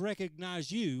does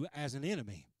recognize you as an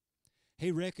enemy.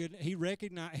 He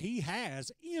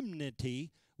has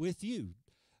enmity with you.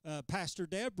 Pastor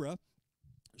Deborah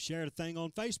shared a thing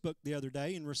on Facebook the other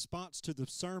day in response to the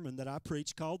sermon that I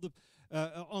preached called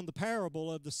on the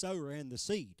parable of the sower and the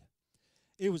seed.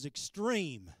 It was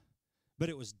extreme, but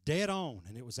it was dead on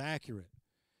and it was accurate.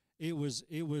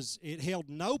 It held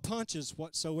no punches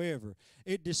whatsoever.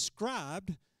 It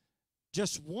described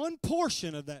just one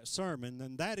portion of that sermon,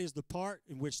 and that is the part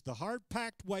in which the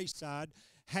hard-packed wayside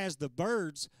has the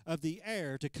birds of the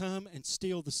air to come and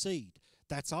steal the seed.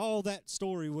 That's all that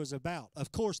story was about.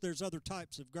 Of course, there's other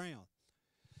types of ground.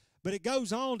 But it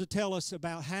goes on to tell us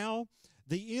about how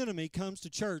the enemy comes to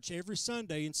church every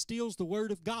Sunday and steals the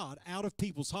Word of God out of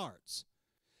people's hearts.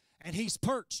 And he's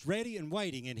perched, ready and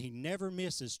waiting, and he never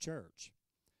misses church.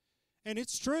 And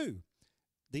it's true.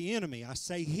 The enemy, I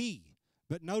say he.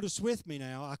 But notice with me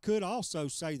now, I could also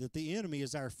say that the enemy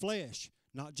is our flesh,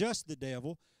 not just the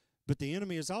devil, but the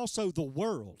enemy is also the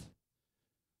world.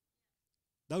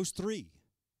 Those three.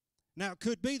 Now, it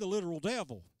could be the literal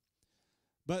devil,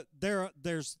 but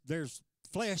there's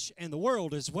flesh and the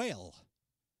world as well,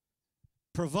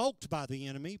 provoked by the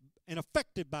enemy and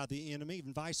affected by the enemy,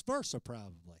 and vice versa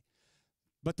probably.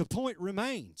 But the point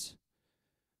remains,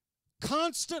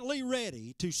 constantly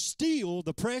ready to steal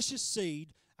the precious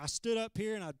seed. I stood up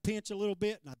here and I'd pinch a little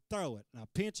bit and I'd throw it, and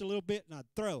I'd pinch a little bit and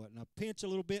I'd throw it, and I'd pinch a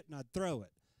little bit and I'd throw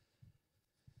it.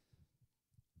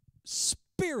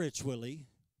 Spiritually,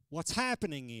 what's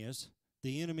happening is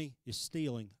the enemy is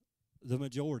stealing the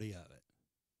majority of it.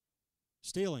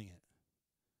 Stealing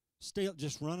it.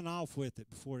 Just running off with it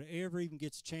before it ever even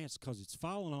gets a chance, because it's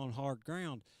falling on hard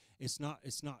ground.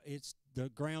 The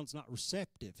ground's not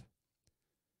receptive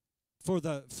for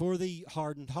the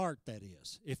hardened heart, that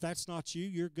is. If that's not you,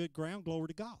 you're good ground, glory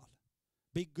to God.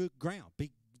 Be good ground.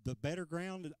 Be the better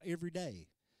ground every day.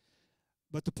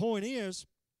 But the point is,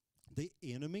 the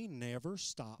enemy never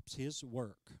stops his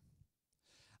work.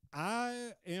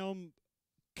 I am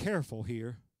careful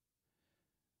here.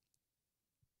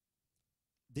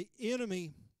 The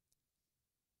enemy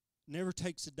never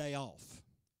takes a day off.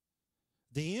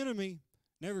 The enemy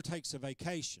never takes a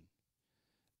vacation.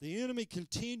 The enemy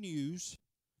continues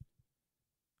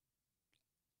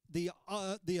the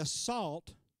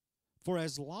assault for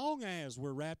as long as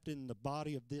we're wrapped in the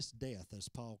body of this death, as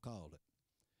Paul called it.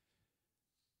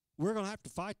 We're going to have to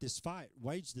fight this fight,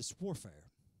 wage this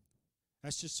warfare.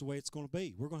 That's just the way it's going to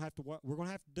be. We're going to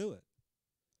have to do it.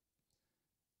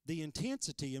 the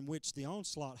intensity in which the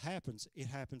onslaught happens, it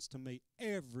happens to me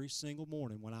every single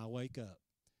morning when I wake up.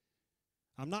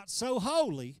 I'm not so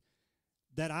holy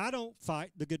that I don't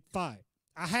fight the good fight.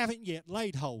 I haven't yet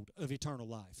laid hold of eternal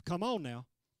life. Come on now.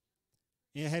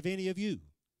 And have any of you?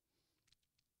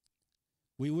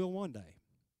 We will one day,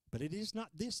 but it is not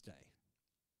this day.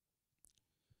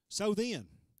 So then,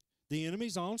 the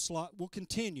enemy's onslaught will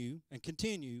continue and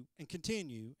continue and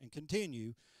continue and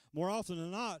continue. More often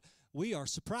than not, we are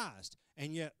surprised,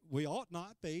 and yet we ought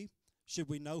not be. Should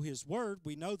we know His Word,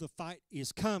 we know the fight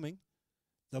is coming.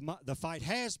 The fight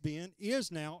has been,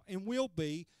 is now, and will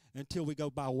be until we go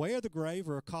by way of the grave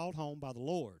or are called home by the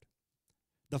Lord.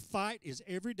 The fight is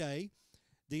every day.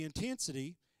 The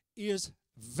intensity is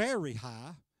very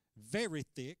high, very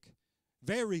thick,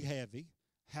 very heavy,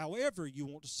 however you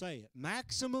want to say it.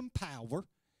 Maximum power.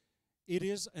 It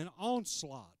is an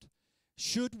onslaught.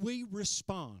 Should we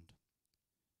respond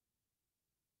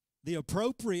the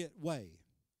appropriate way?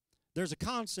 There's a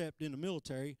concept in the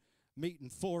military, meeting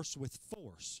force with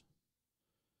force.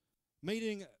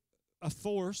 Meeting a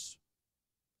force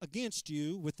against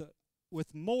you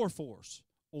with more force,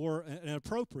 or an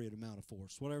appropriate amount of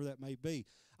force, whatever that may be.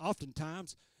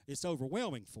 Oftentimes, it's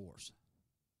overwhelming force.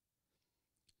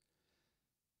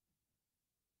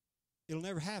 It'll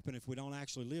never happen if we don't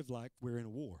actually live like we're in a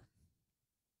war.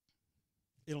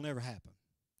 It'll never happen.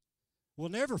 We'll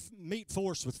never meet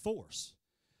force with force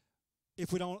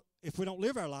if we don't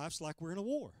live our lives like we're in a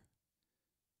war.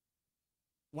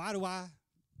 Why do I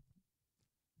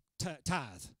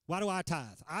tithe? Why do I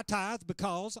tithe? I tithe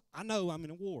because I know I'm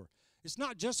in a war. It's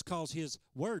not just because His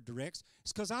Word directs.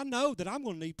 It's because I know that I'm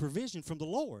going to need provision from the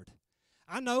Lord.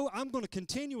 I know I'm going to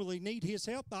continually need His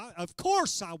help. Of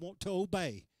course I want to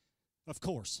obey. Of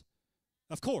course.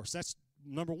 Of course. That's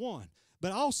number one.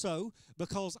 But also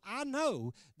because I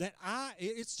know that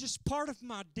it's just part of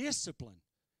my discipline.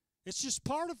 It's just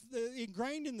part of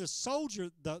ingrained in the soldier,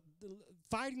 the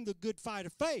fighting the good fight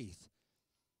of faith.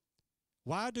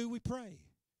 Why do we pray?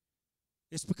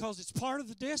 It's because it's part of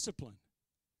the discipline.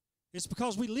 It's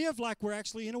because we live like we're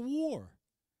actually in a war.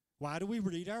 Why do we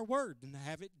read our Word and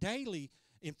have it daily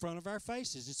in front of our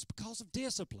faces? It's because of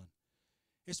discipline.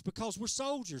 It's because we're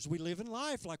soldiers. We live in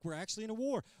life like we're actually in a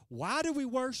war. Why do we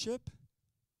worship?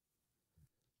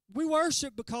 We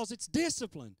worship because it's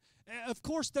discipline. Of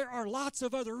course, there are lots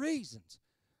of other reasons,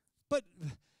 but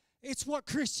it's what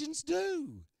Christians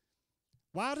do.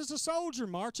 Why does a soldier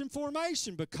march in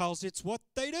formation? Because it's what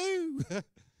they do.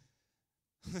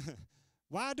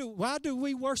 Why do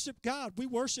we worship God? We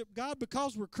worship God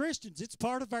because we're Christians. It's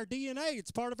part of our DNA.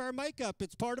 It's part of our makeup.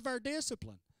 It's part of our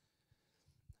discipline.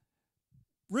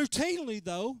 Routinely,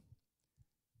 though,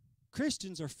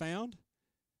 Christians are found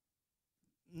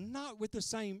not with the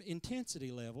same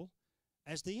intensity level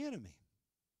as the enemy.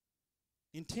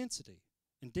 Intensity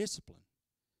and discipline.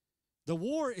 The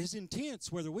war is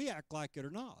intense whether we act like it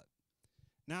or not.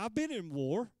 Now, I've been in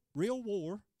war, real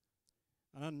war,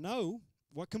 and I know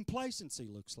what complacency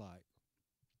looks like.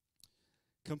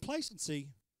 Complacency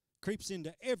creeps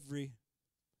into every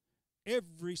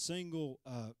single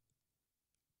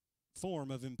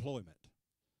form of employment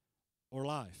or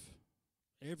life.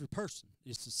 Every person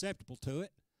is susceptible to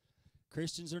it.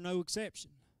 Christians are no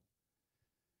exception.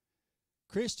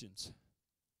 Christians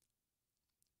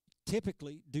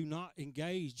typically do not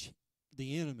engage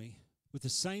the enemy with the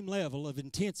same level of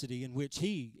intensity in which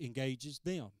he engages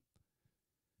them.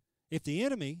 If the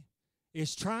enemy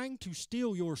is trying to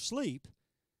steal your sleep,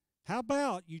 how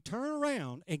about you turn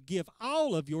around and give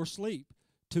all of your sleep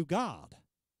to God?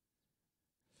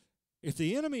 If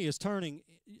the enemy is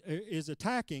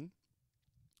attacking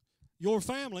your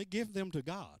family, give them to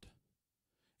God.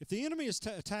 If the enemy is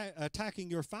attacking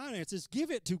your finances,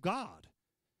 give it to God.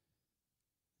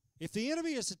 If the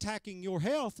enemy is attacking your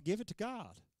health, give it to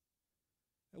God.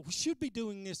 We should be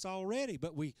doing this already,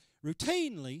 but we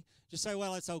routinely just say,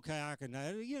 well, it's okay, I can,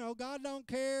 God don't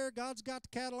care. God's got the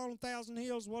cattle on 1,000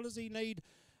 hills. What does He need?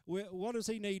 What does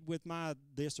He need with my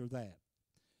this or that?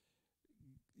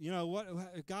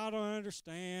 What God don't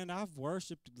understand. I've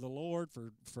worshiped the Lord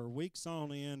for weeks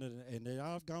on end, and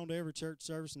I've gone to every church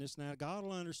service and this and that. God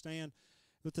will understand.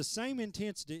 With the same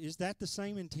intensity, is that the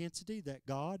same intensity that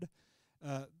God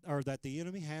or that the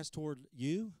enemy has toward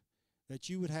you, that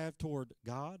you would have toward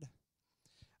God?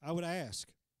 I would ask,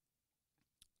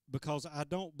 because I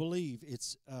don't believe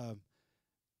it's I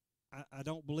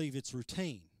don't believe it's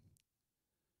routine.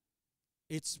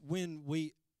 It's when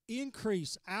we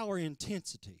increase our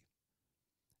intensity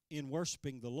in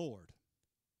worshiping the Lord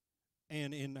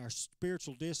and in our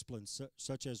spiritual disciplines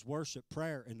such as worship,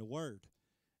 prayer, and the Word,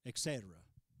 etc.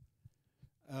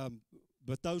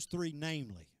 But those three,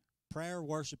 namely, prayer,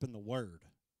 worship, and the Word,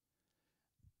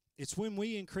 it's when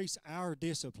we increase our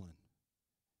discipline.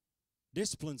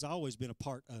 Discipline's always been a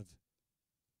part of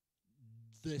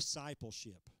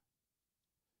discipleship.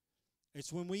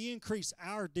 It's when we increase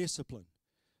our discipline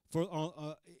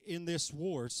in this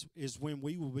war is when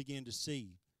we will begin to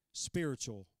see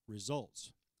spiritual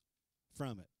results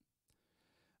from it.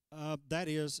 That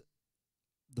is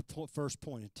the first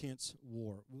point, intense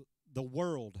war. The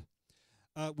world.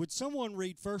 Would someone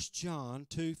read 1 John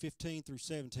 2:15 through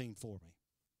 17 for me?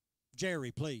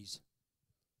 Jerry, please.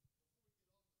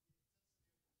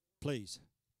 Please.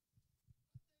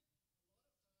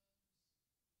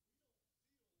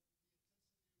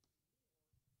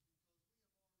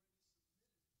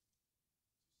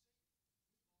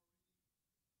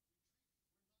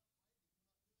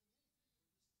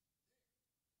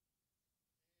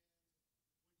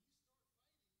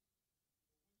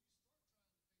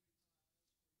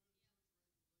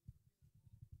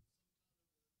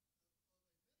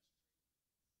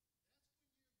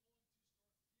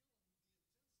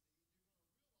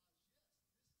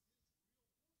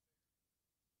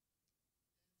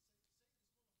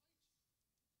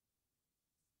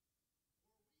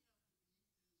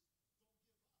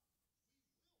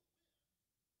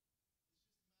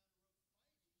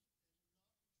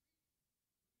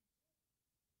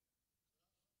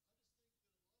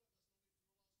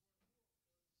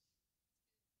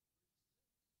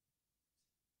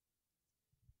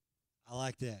 I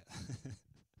like that.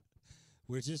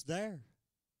 We're just there.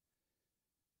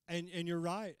 And you're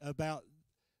right about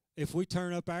if we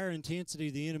turn up our intensity,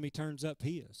 the enemy turns up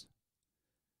his.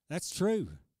 That's true.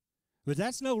 But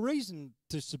that's no reason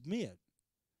to submit.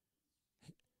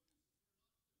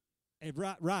 And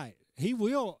right. He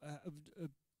will.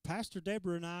 Pastor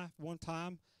Deborah and I one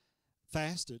time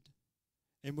fasted.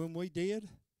 And when we did,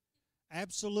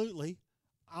 absolutely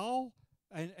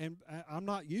and I'm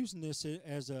not using this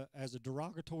as a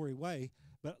derogatory way,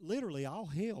 but literally all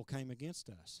hell came against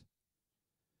us.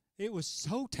 It was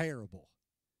so terrible,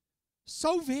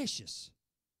 so vicious.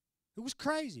 It was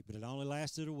crazy, but it only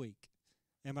lasted a week.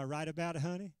 Am I right about it,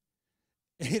 honey?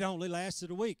 It only lasted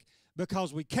a week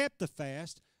because we kept the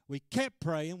fast, we kept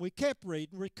praying, we kept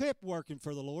reading, we kept working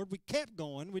for the Lord, we kept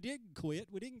going, we didn't quit,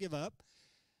 we didn't give up.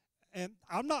 And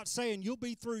I'm not saying you'll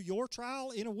be through your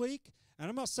trial in a week, and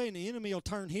I'm not saying the enemy will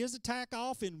turn his attack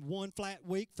off in one flat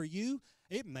week for you.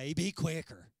 It may be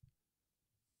quicker.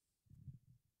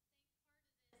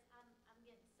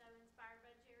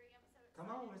 Come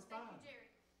on, it's fine. Thank you, Jerry.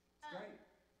 It's great.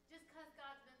 Just because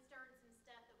God's been stirring some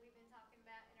stuff that we've been talking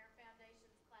about in our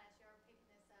foundations class, y'all are picking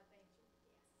this up, ain't you?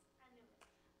 Yes, I knew it.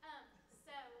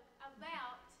 So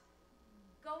about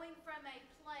going from a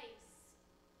place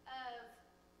of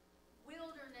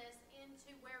wilderness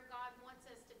into where God wants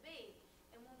us to be.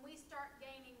 And when we start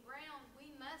gaining ground,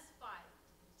 we must fight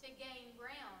to gain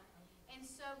ground. And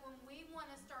so when we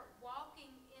want to start walking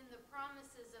in the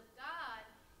promises of God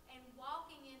and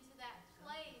walking into that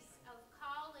place of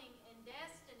calling and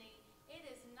destiny, it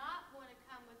is not going to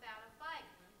come without a fight.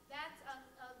 That's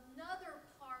another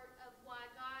part of why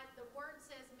God, the word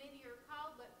says many are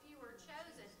called but few are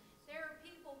chosen. There are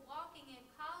people walking in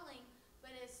calling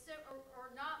or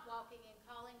not walking in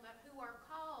calling, but who are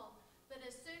called. But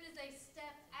as soon as they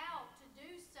step out to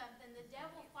do something, the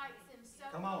devil fights them so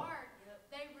hard,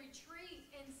 they retreat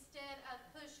instead of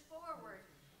push forward.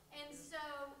 And so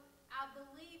I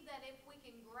believe that if we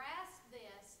can grasp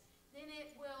this, then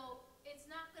it's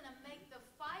not going to make the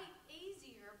fight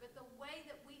easier, but the way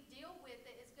that we deal with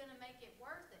it is going to make it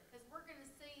worth it. Because we're going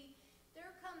to see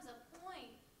there comes a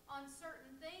point on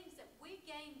certain things that we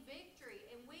gain victory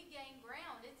and we gain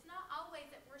ground. It's not always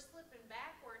that we're slipping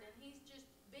backward and he's just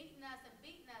beating us and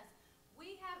beating us.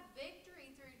 We have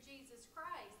victory through Jesus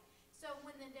Christ. So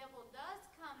when the devil does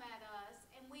come at us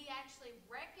and we actually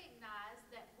recognize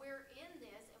that we're in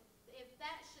this, if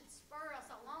that should spur us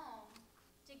along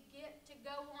to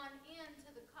go on into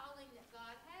the calling that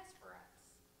God has for us.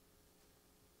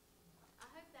 I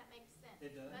hope that makes sense.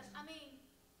 It does. But, I mean,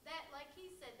 that, like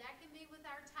he said, that can be with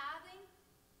our tithing.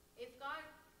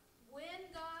 When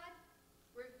God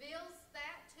reveals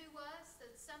that to us,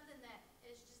 it's something that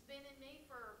has just been in me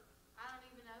for I don't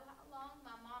even know how long.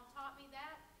 My mom taught me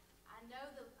that. I know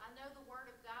the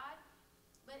Word of God.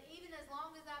 But even as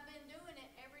long as I've been doing it,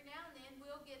 every now and then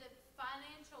we'll get a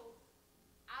financial,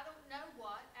 I don't know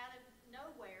what, out of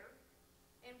nowhere.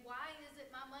 And why is it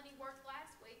my money worked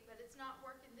last week, but it's not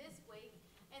working this week?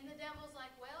 And the devil's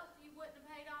like, well, if you wouldn't have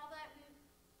paid all that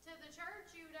to the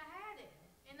church, you would have had it.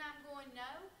 And I'm going,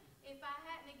 no. If I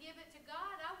hadn't have given it to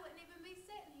God, I wouldn't even be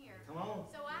sitting here. Come on.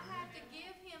 So I have to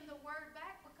give him the word back.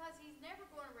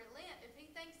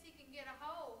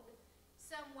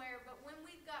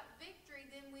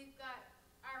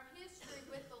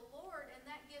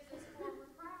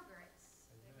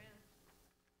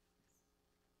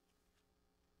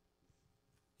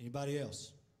 Anybody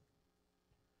else?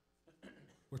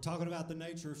 We're talking about the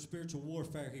nature of spiritual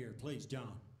warfare here. Please,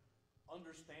 John.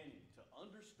 Understanding. To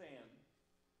understand,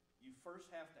 you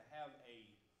first have to have a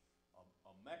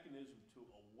mechanism to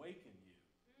awaken you.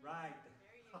 Right.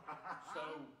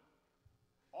 So,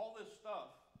 all this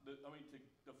stuff, the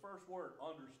first word,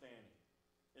 understanding,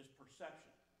 is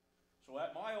perception. So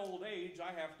at my old age,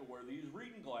 I have to wear these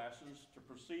reading glasses to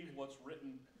perceive what's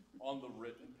written on the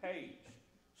written page.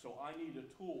 So I need a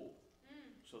tool.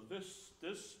 So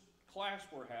this class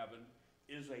we're having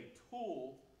is a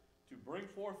tool to bring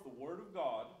forth the Word of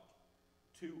God,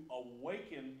 to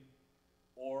awaken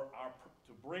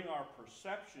to bring our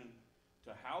perception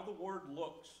to how the Word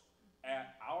looks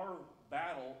at our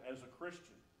battle as a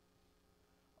Christian.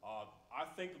 I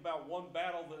think about one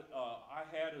battle that I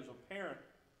had as a parent.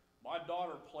 My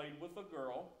daughter played with a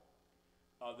girl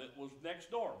that was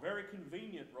next door. Very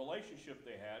convenient relationship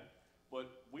they had,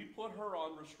 but we put her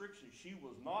on restrictions. She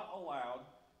was not allowed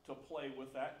to play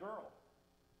with that girl.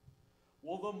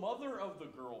 Well, the mother of the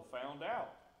girl found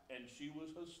out, and she was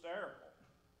hysterical.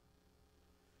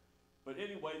 But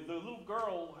anyway, the little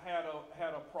girl had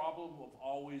a problem of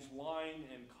always lying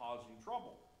and causing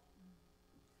trouble.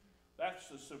 That's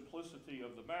the simplicity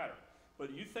of the matter.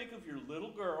 But you think of your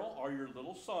little girl or your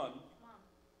little son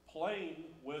playing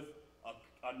with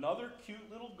another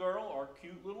cute little girl or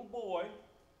cute little boy,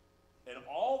 and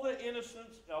all the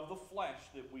innocence of the flesh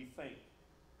that we think.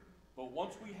 But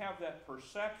once we have that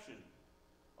perception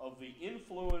of the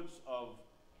influence of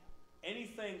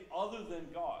anything other than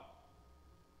God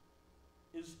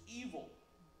is evil.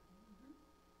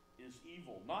 Is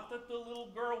evil. Not that the little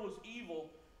girl was evil,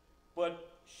 but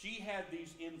she had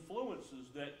these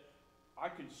influences that I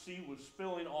could see was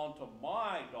spilling onto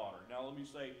my daughter. Now let me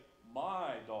say,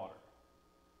 my daughter.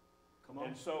 Come on.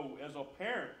 And so as a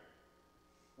parent,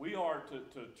 we are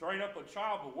to train up a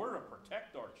child, but we're to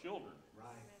protect our children.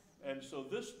 Right. And so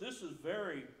this is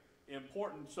very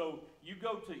important. So you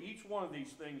go to each one of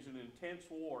these things in intense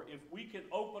war. If we can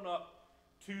open up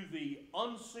to the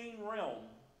unseen realm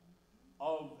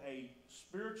of a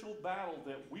spiritual battle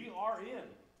that we are in,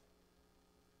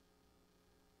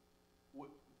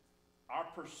 our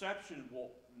perception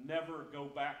will never go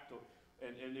back to,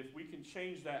 and if we can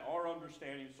change that, our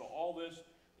understanding, so all this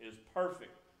is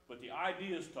perfect. But the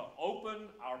idea is to open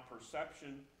our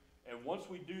perception, and once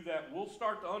we do that, we'll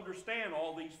start to understand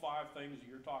all these 5 things that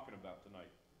you're talking about tonight.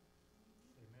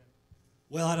 Amen.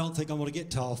 Well, I don't think I'm going to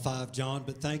get to all 5, John,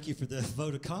 but thank you for the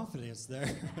vote of confidence there.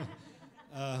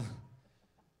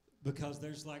 Because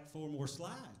there's like 4 more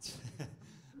slides.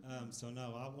 So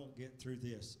no, I won't get through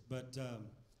this. But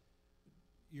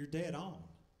you're dead on.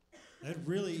 That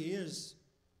really is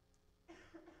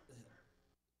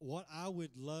what I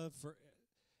would love for.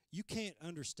 You can't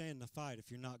understand the fight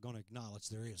if you're not going to acknowledge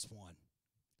there is one.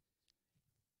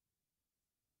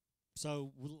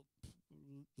 So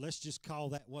let's just call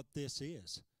that what this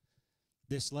is.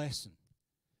 This lesson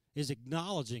is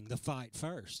acknowledging the fight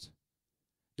first.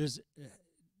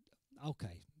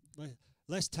 Okay,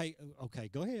 let's take, okay,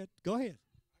 go ahead.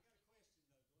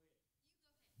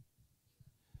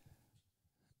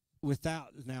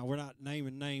 Now we're not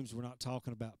naming names, we're not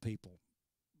talking about people.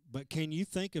 But can you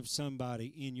think of somebody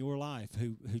in your life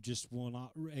who just will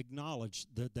not acknowledge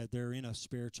that they're in a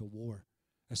spiritual war,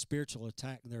 a spiritual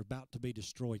attack, and they're about to be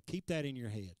destroyed? Keep that in your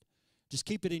head. Just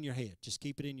keep it in your head. Just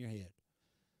keep it in your head.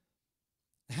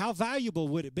 How valuable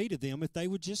would it be to them if they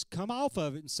would just come off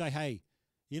of it and say, hey,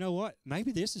 you know what?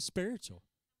 Maybe this is spiritual.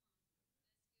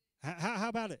 How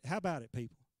about it? How about it,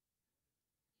 people?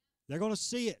 They're going to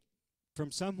see it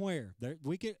from somewhere.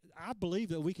 I believe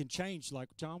that we can change, like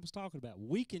John was talking about.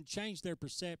 We can change their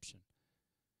perception.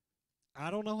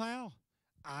 I don't know how.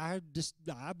 I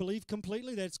believe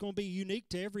completely that it's going to be unique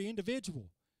to every individual.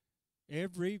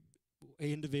 Every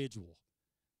individual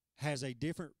has a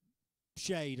different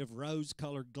shade of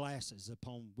rose-colored glasses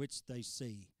upon which they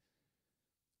see.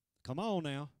 Come on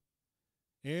now.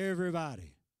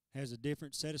 Everybody has a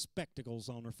different set of spectacles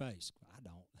on their face. I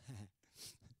don't.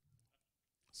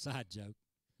 Side joke.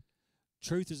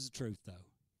 Truth is the truth, though.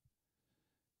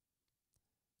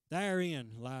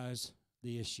 Therein lies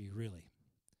the issue, really.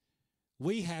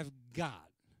 We have got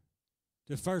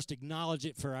to first acknowledge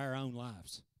it for our own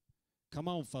lives. Come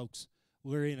on, folks.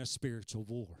 We're in a spiritual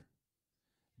war.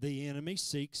 The enemy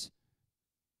seeks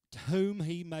whom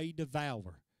he may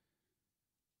devour.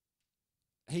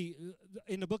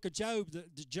 In the book of Job,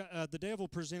 the devil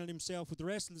presented himself with the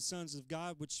rest of the sons of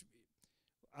God, which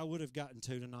I would have gotten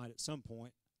to tonight at some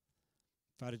point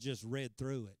if I'd have just read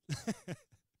through it.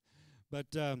 But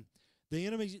the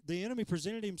enemy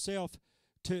presented himself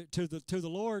to the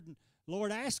Lord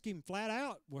Lord asked him flat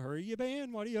out, where you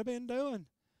been? What have you been doing?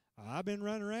 I've been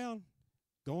running around,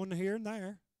 going here and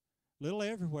there, little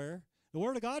everywhere. The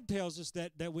Word of God tells us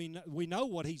that we know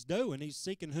what he's doing. He's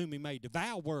seeking whom he may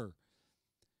devour.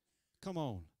 Come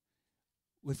on.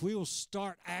 If we will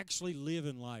start actually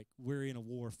living like we're in a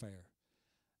warfare,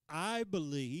 I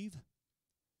believe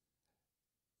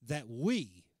that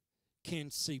we can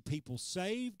see people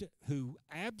saved who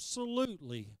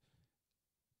absolutely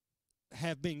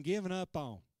have been given up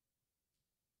on.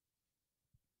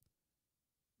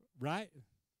 Right?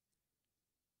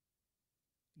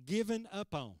 Given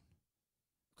up on.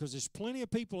 Because there's plenty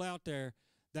of people out there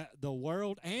that the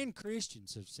world and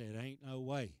Christians have said, ain't no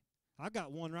way. I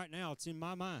got one right now. It's in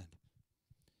my mind.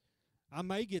 I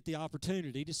may get the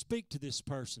opportunity to speak to this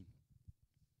person,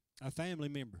 a family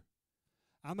member.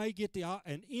 I may get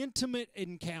an intimate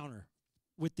encounter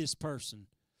with this person,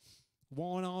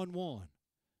 one-on-one,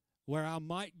 where I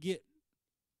might get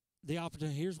the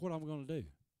opportunity. Here's what I'm going to do.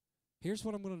 Here's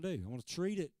what I'm going to do. I'm going to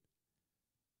treat it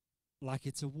like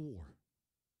it's a war.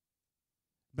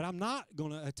 But I'm not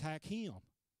going to attack him.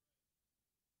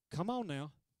 Come on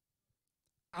now.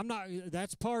 I'm not.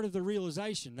 That's part of the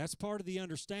realization. That's part of the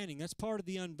understanding. That's part of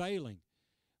the unveiling.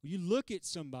 When you look at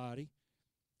somebody,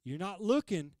 you're not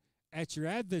looking at your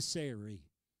adversary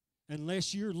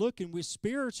unless you're looking with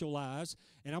spiritual eyes.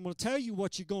 And I'm going to tell you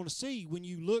what you're going to see when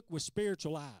you look with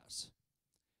spiritual eyes.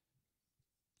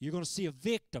 You're going to see a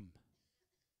victim.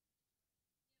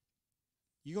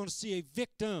 You're going to see a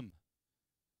victim.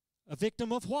 A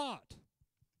victim of what?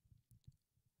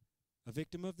 A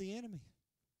victim of the enemy.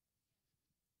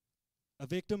 A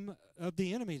victim of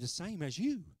the enemy, the same as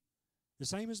you, the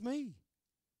same as me.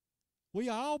 We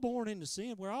are all born into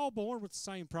sin. We're all born with the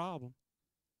same problem.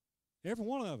 Every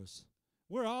one of us.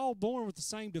 We're all born with the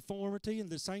same deformity and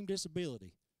the same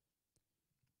disability.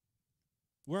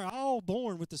 We're all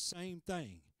born with the same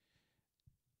thing.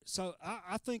 So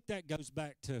I think that goes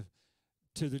back to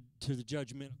the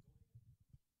judgmental.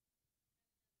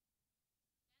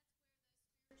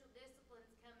 Spiritual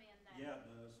disciplines come in though. Yeah, it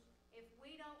does. If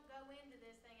we don't go into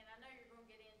this thing, and I know you're going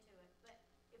to get into it, but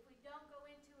if we don't go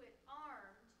into it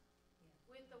armed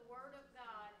with the Word of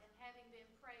God and having been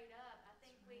prayed up, I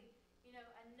think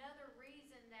another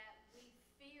reason that we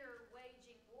fear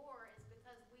waging war is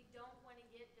because we don't want to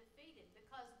get defeated,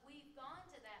 because we've gone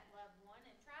to that loved one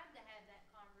and tried to have that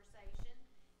conversation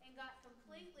and got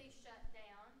completely shut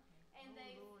down, and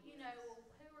they, well,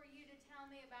 who are you to tell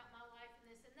me about my life and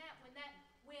this and that,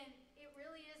 when it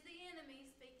really is the enemy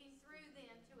speaking through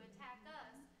them to attack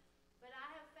us. But I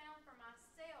have found for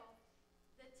myself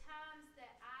the times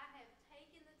that I have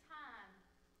taken the time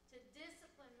to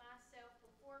discipline myself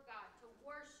before God, to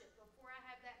worship before I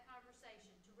have that conversation,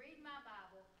 to read my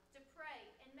Bible, to pray,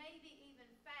 and maybe even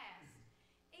fast.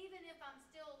 Even if I'm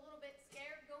still a little bit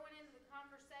scared going into the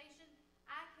conversation,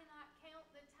 I cannot count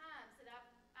the times that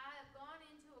I have gone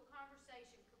into a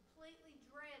conversation completely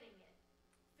dreading it,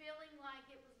 feeling like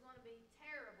it was going to be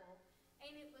terrible,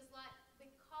 and it was like,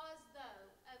 because though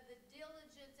of the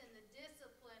diligence and the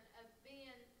discipline of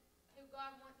being who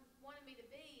God wanted me to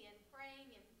be, and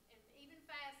praying and even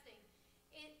fasting,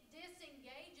 it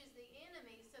disengages the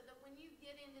enemy, so that when you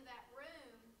get into that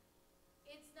room,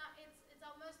 it's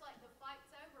almost like the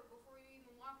fight's over before you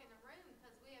even walk in the room,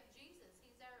 because we have Jesus.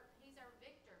 He's our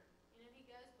victor. He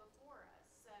goes before us.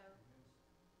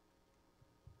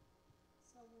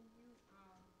 So when you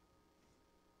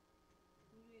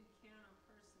encounter a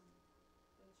person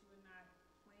that you are not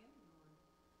planning on,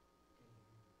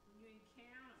 when you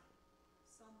encounter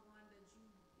someone that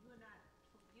you're not,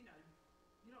 you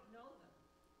don't know them,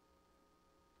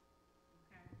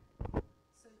 okay?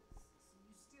 So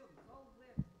you still go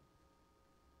with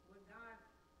what God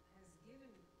has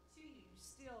given to you. You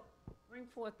still bring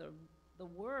forth the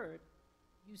word.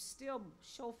 You still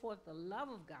show forth the love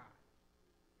of God.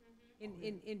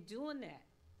 In doing that.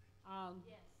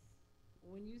 Yes.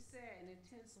 When you say an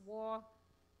intense war,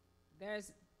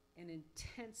 there's an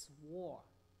intense war.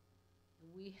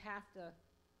 We have to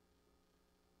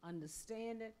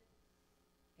understand it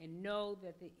and know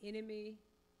that the enemy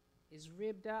is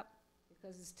ribbed up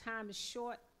because his time is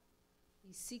short.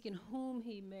 He's seeking whom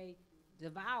he may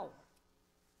devour.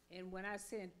 And when I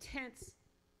say intense,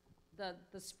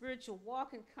 the spiritual war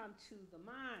can come to the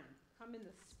mind, come in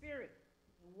the spirit,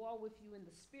 and war with you in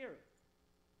the spirit.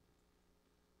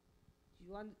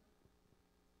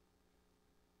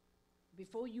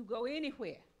 Before you go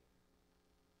anywhere,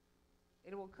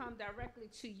 it will come directly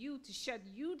to you to shut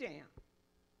you down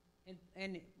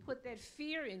and put that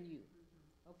fear in you,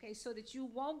 okay, so that you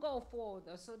won't go forward,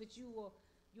 or so that you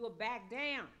will back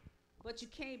down. But you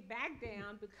can't back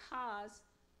down because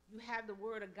you have the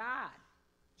word of God.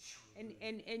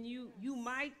 And you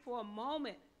might for a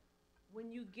moment, when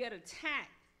you get attacked,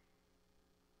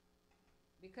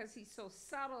 because he's so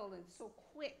subtle and so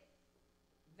quick,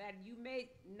 that you may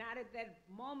not at that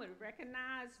moment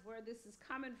recognize where this is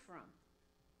coming from.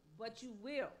 But you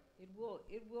will. It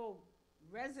will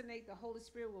resonate. The Holy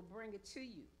Spirit will bring it to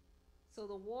you. So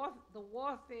the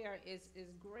warfare is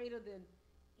greater than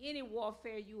any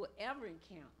warfare you will ever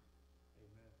encounter.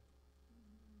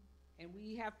 And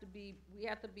we have to be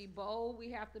bold.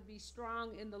 We have to be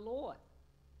strong in the Lord.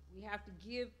 We have to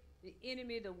give the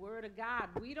enemy the word of God.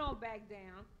 We don't back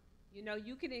down. You know,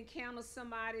 you can encounter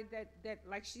somebody that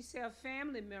like she said, a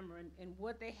family member, and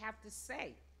what they have to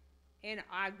say. And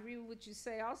I agree with what you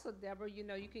say also, Deborah. You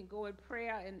know, you can go in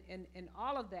prayer and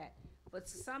all of that. But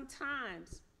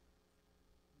sometimes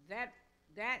that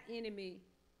enemy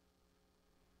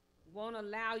won't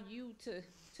allow you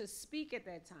to speak at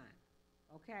that time,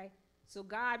 okay? So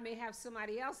God may have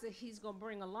somebody else that he's going to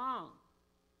bring along.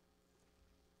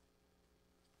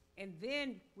 And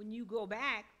then when you go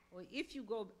back, or if you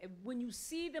go, when you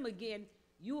see them again,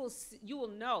 you will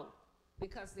know,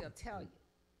 because they'll tell you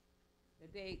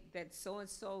that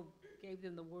so-and-so gave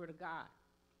them the word of God.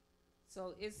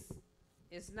 So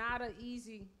it's not an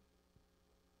easy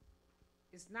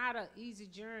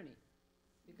journey,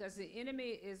 because the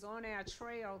enemy is on our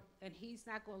trail, and he's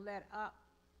not going to let up.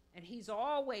 And he's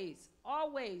always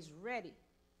ready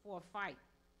for a fight.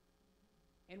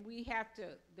 And we have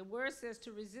to, the word says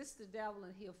to resist the devil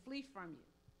and he'll flee from you.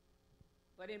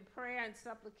 But in prayer and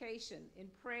supplication, in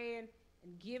praying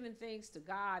and giving things to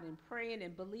God, and praying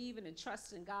and believing and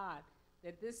trusting God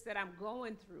that I'm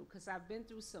going through, because I've been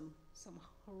through some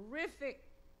horrific,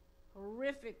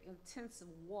 intensive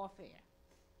warfare,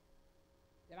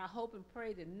 that I hope and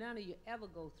pray that none of you ever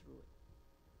go through it.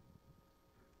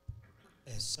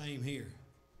 Same here.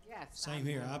 Yes. Same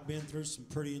here. I've been through some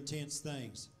pretty intense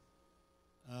things,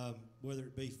 whether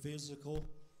it be physical,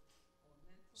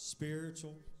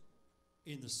 spiritual,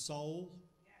 in the soul.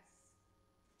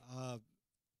 Yes.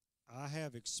 I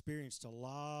have experienced a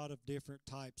lot of different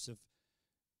types of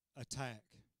attack.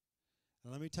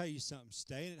 And let me tell you something.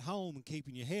 Staying at home and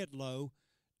keeping your head low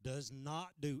does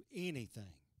not do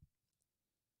anything.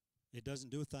 It doesn't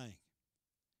do a thing.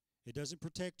 It doesn't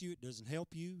protect you. It doesn't help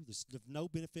you. There's of no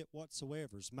benefit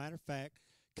whatsoever. As a matter of fact,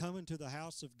 coming to the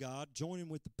house of God, joining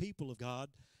with the people of God,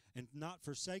 and not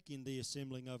forsaking the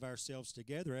assembling of ourselves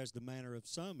together, as the manner of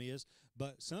some is,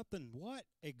 but something, what?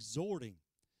 Exhorting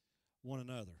one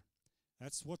another.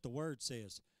 That's what the word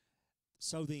says.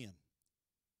 So then,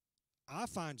 I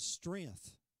find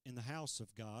strength in the house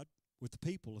of God, with the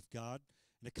people of God,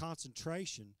 and a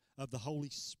concentration of the Holy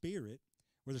Spirit,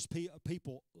 where there's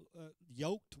people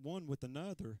yoked one with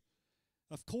another.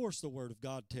 Of course, the Word of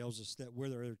God tells us that where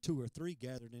there are two or three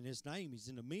gathered in His name, He's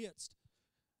in the midst.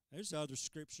 There's other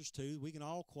scriptures, too, we can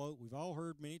all quote. We've all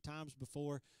heard many times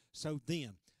before. So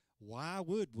then, why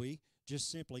would we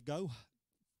just simply go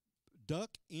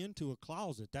duck into a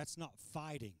closet? That's not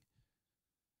fighting.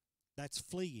 That's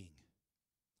fleeing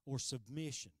or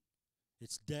submission.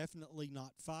 It's definitely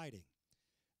not fighting.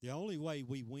 The only way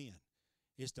we win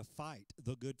is to fight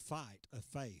the good fight of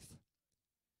faith.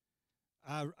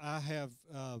 I have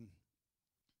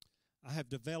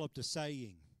developed a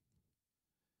saying,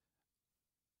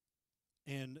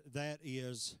 and that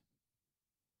is,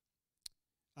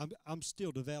 I'm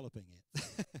still developing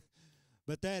it,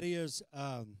 but that is,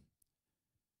 I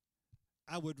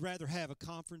would rather have a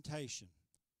confrontation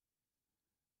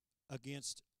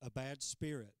against a bad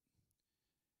spirit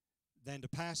than to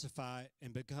pacify it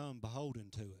and become beholden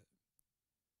to it.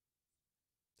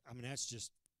 I mean, that's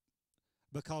just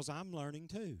because I'm learning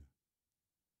too.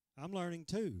 I'm learning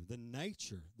too the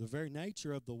very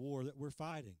nature of the war that we're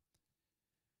fighting.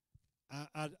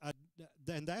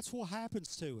 And that's what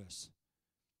happens to us.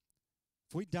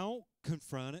 If we don't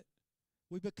confront it,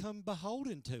 we become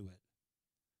beholden to it.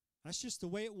 That's just the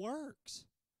way it works.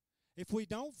 If we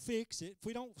don't fix it,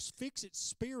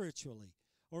 spiritually,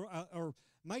 or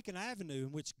make an avenue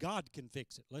in which God can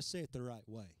fix it, let's say it the right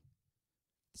way.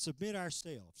 Submit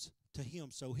ourselves to Him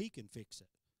so He can fix it.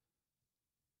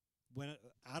 When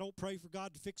I don't pray for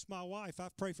God to fix my wife, I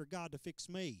pray for God to fix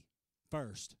me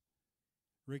first,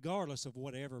 regardless of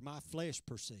whatever my flesh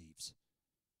perceives.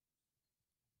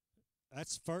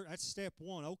 That's step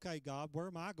one. Okay, God, where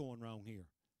am I going wrong here?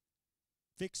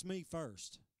 Fix me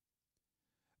first.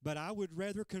 But I would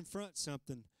rather confront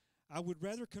something.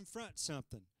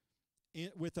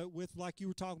 With like you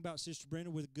were talking about, Sister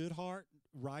Brenda, with a good heart,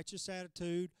 righteous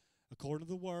attitude, according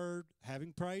to the Word,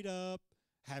 having prayed up,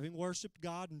 having worshiped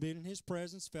God and been in His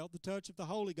presence, felt the touch of the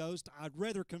Holy Ghost, I'd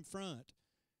rather confront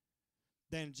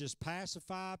than just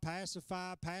pacify,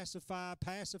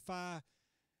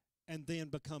 and then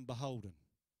become beholden.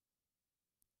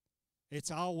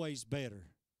 It's always better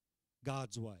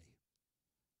God's way.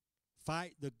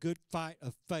 Fight the good fight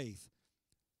of faith.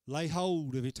 Lay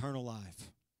hold of eternal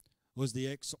life was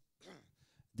the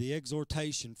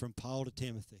exhortation from Paul to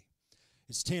Timothy.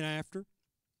 It's 10 after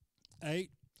 8.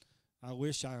 I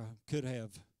wish I could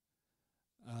have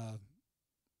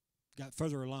got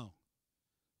further along,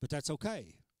 but that's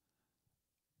okay.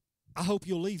 I hope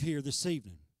you'll leave here this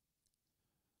evening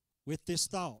with this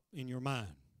thought in your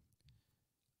mind.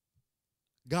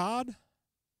 God,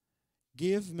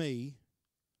 give me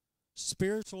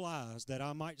spiritual eyes that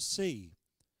I might see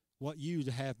what you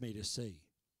have me to see.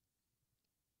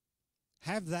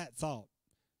 Have that thought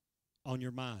on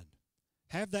your mind.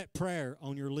 Have that prayer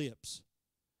on your lips.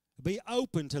 Be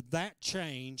open to that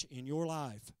change in your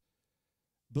life.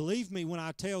 Believe me when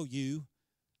I tell you,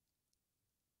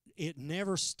 it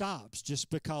never stops just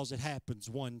because it happens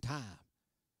one time.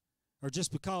 Or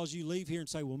just because you leave here and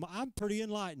say, well, I'm pretty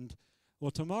enlightened. Well,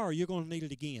 tomorrow you're going to need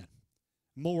it again.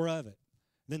 More of it.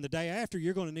 Then the day after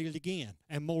you're going to need it again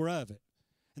and more of it.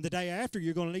 And the day after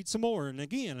you're going to need some more and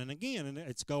again and again. And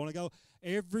it's going to go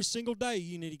every single day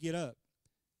you need to get up.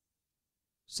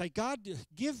 Say, God,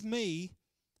 give me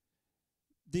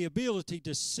the ability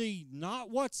to see not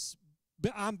what's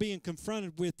I'm being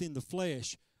confronted with in the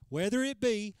flesh, whether it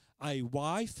be a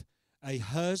wife, a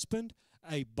husband,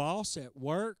 a boss at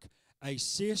work, a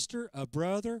sister, a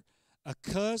brother, a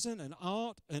cousin, an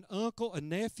aunt, an uncle, a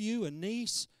nephew, a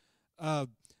niece,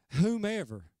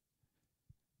 whomever.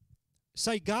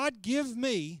 Say, God, give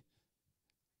me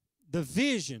the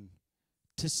vision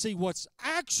to see what's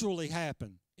actually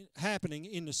happening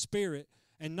in the spirit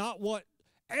and not what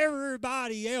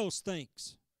everybody else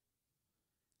thinks.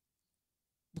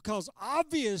 Because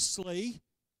obviously,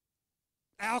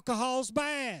 alcohol's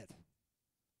bad.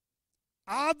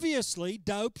 Obviously,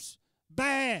 dope's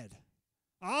bad.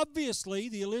 Obviously,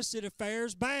 the illicit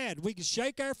affair's bad. We can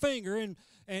shake our finger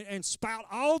and spout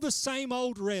all the same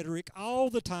old rhetoric all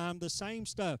the time, the same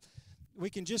stuff. We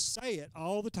can just say it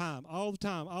all the time, all the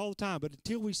time, all the time. But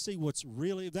until we see what's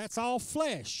really, that's all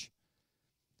flesh.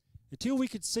 Until we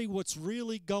can see what's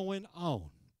really going on.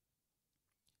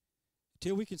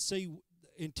 Until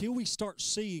we start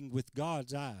seeing with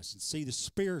God's eyes and see the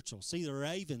spiritual, see the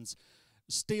ravens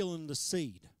stealing the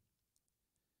seed.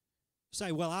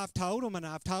 Say, well, I've told them and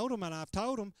I've told them and I've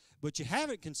told them, but you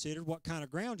haven't considered what kind of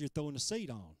ground you're throwing the seed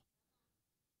on.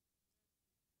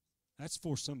 That's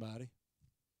for somebody.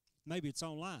 Maybe it's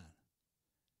online.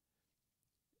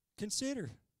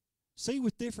 Consider. See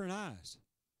with different eyes.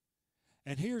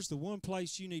 And here's the one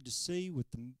place you need to see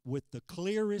with the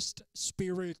clearest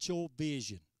spiritual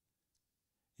vision.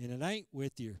 And it ain't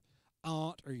with your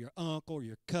aunt or your uncle or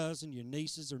your cousin, your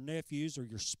nieces or nephews or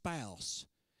your spouse.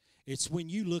 It's when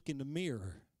you look in the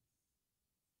mirror.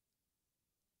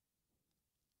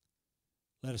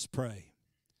 Let us pray.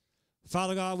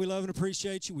 Father God, we love and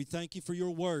appreciate you. We thank you for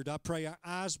your word. I pray our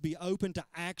eyes be open to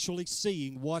actually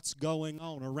seeing what's going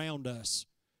on around us.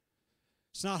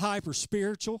 It's not hyper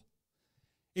spiritual.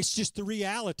 It's just the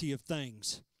reality of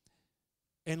things.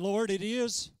 And Lord, it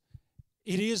is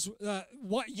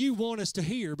what you want us to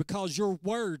hear, because your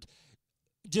word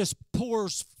just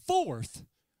pours forth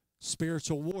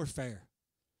spiritual warfare.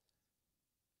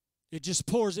 It just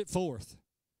pours it forth.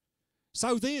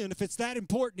 So then, if it's that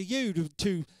important to you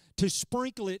to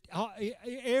sprinkle it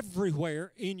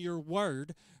everywhere in your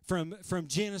word, from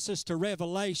Genesis to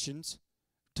Revelations,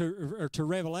 to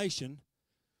Revelation,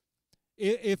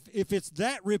 if it's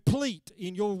that replete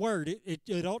in your word,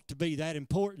 it ought to be that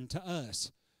important to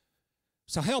us.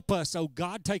 So help us, oh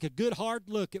God, take a good hard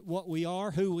look at what we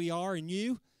are, who we are in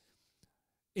you,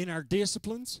 in our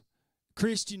disciplines,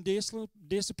 Christian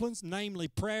disciplines, namely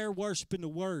prayer, worship, and the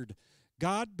word.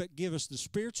 God, but give us the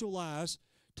spiritual eyes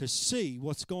to see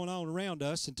what's going on around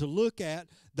us and to look at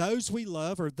those we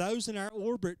love or those in our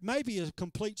orbit, maybe a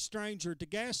complete stranger at the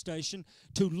gas station,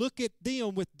 to look at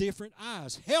them with different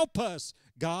eyes. Help us,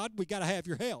 God. We got to have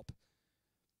your help.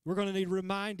 We're going to need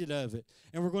reminded of it.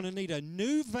 And we're going to need a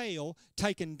new veil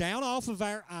taken down off of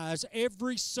our eyes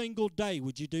every single day.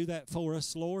 Would you do that for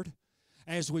us, Lord?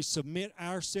 As we submit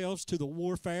ourselves to the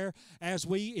warfare, as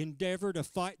we endeavor to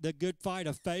fight the good fight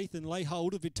of faith and lay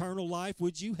hold of eternal life,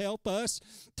 would you help us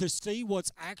to see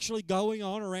what's actually going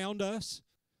on around us?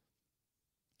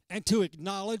 And to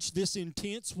acknowledge this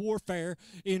intense warfare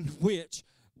in which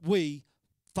we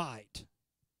fight.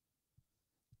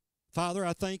 Father,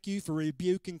 I thank you for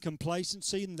rebuking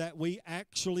complacency and that we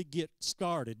actually get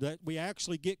started, that we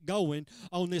actually get going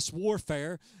on this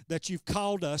warfare that you've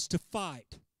called us to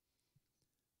fight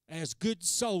as good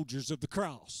soldiers of the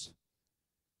cross.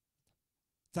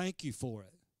 Thank you for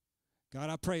it. God,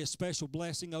 I pray a special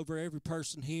blessing over every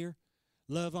person here.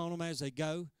 Love on them as they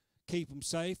go. Keep them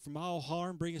safe from all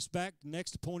harm. Bring us back to the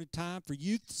next appointed time for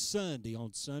Youth Sunday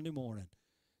on Sunday morning.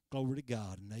 Glory to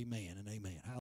God and amen and amen.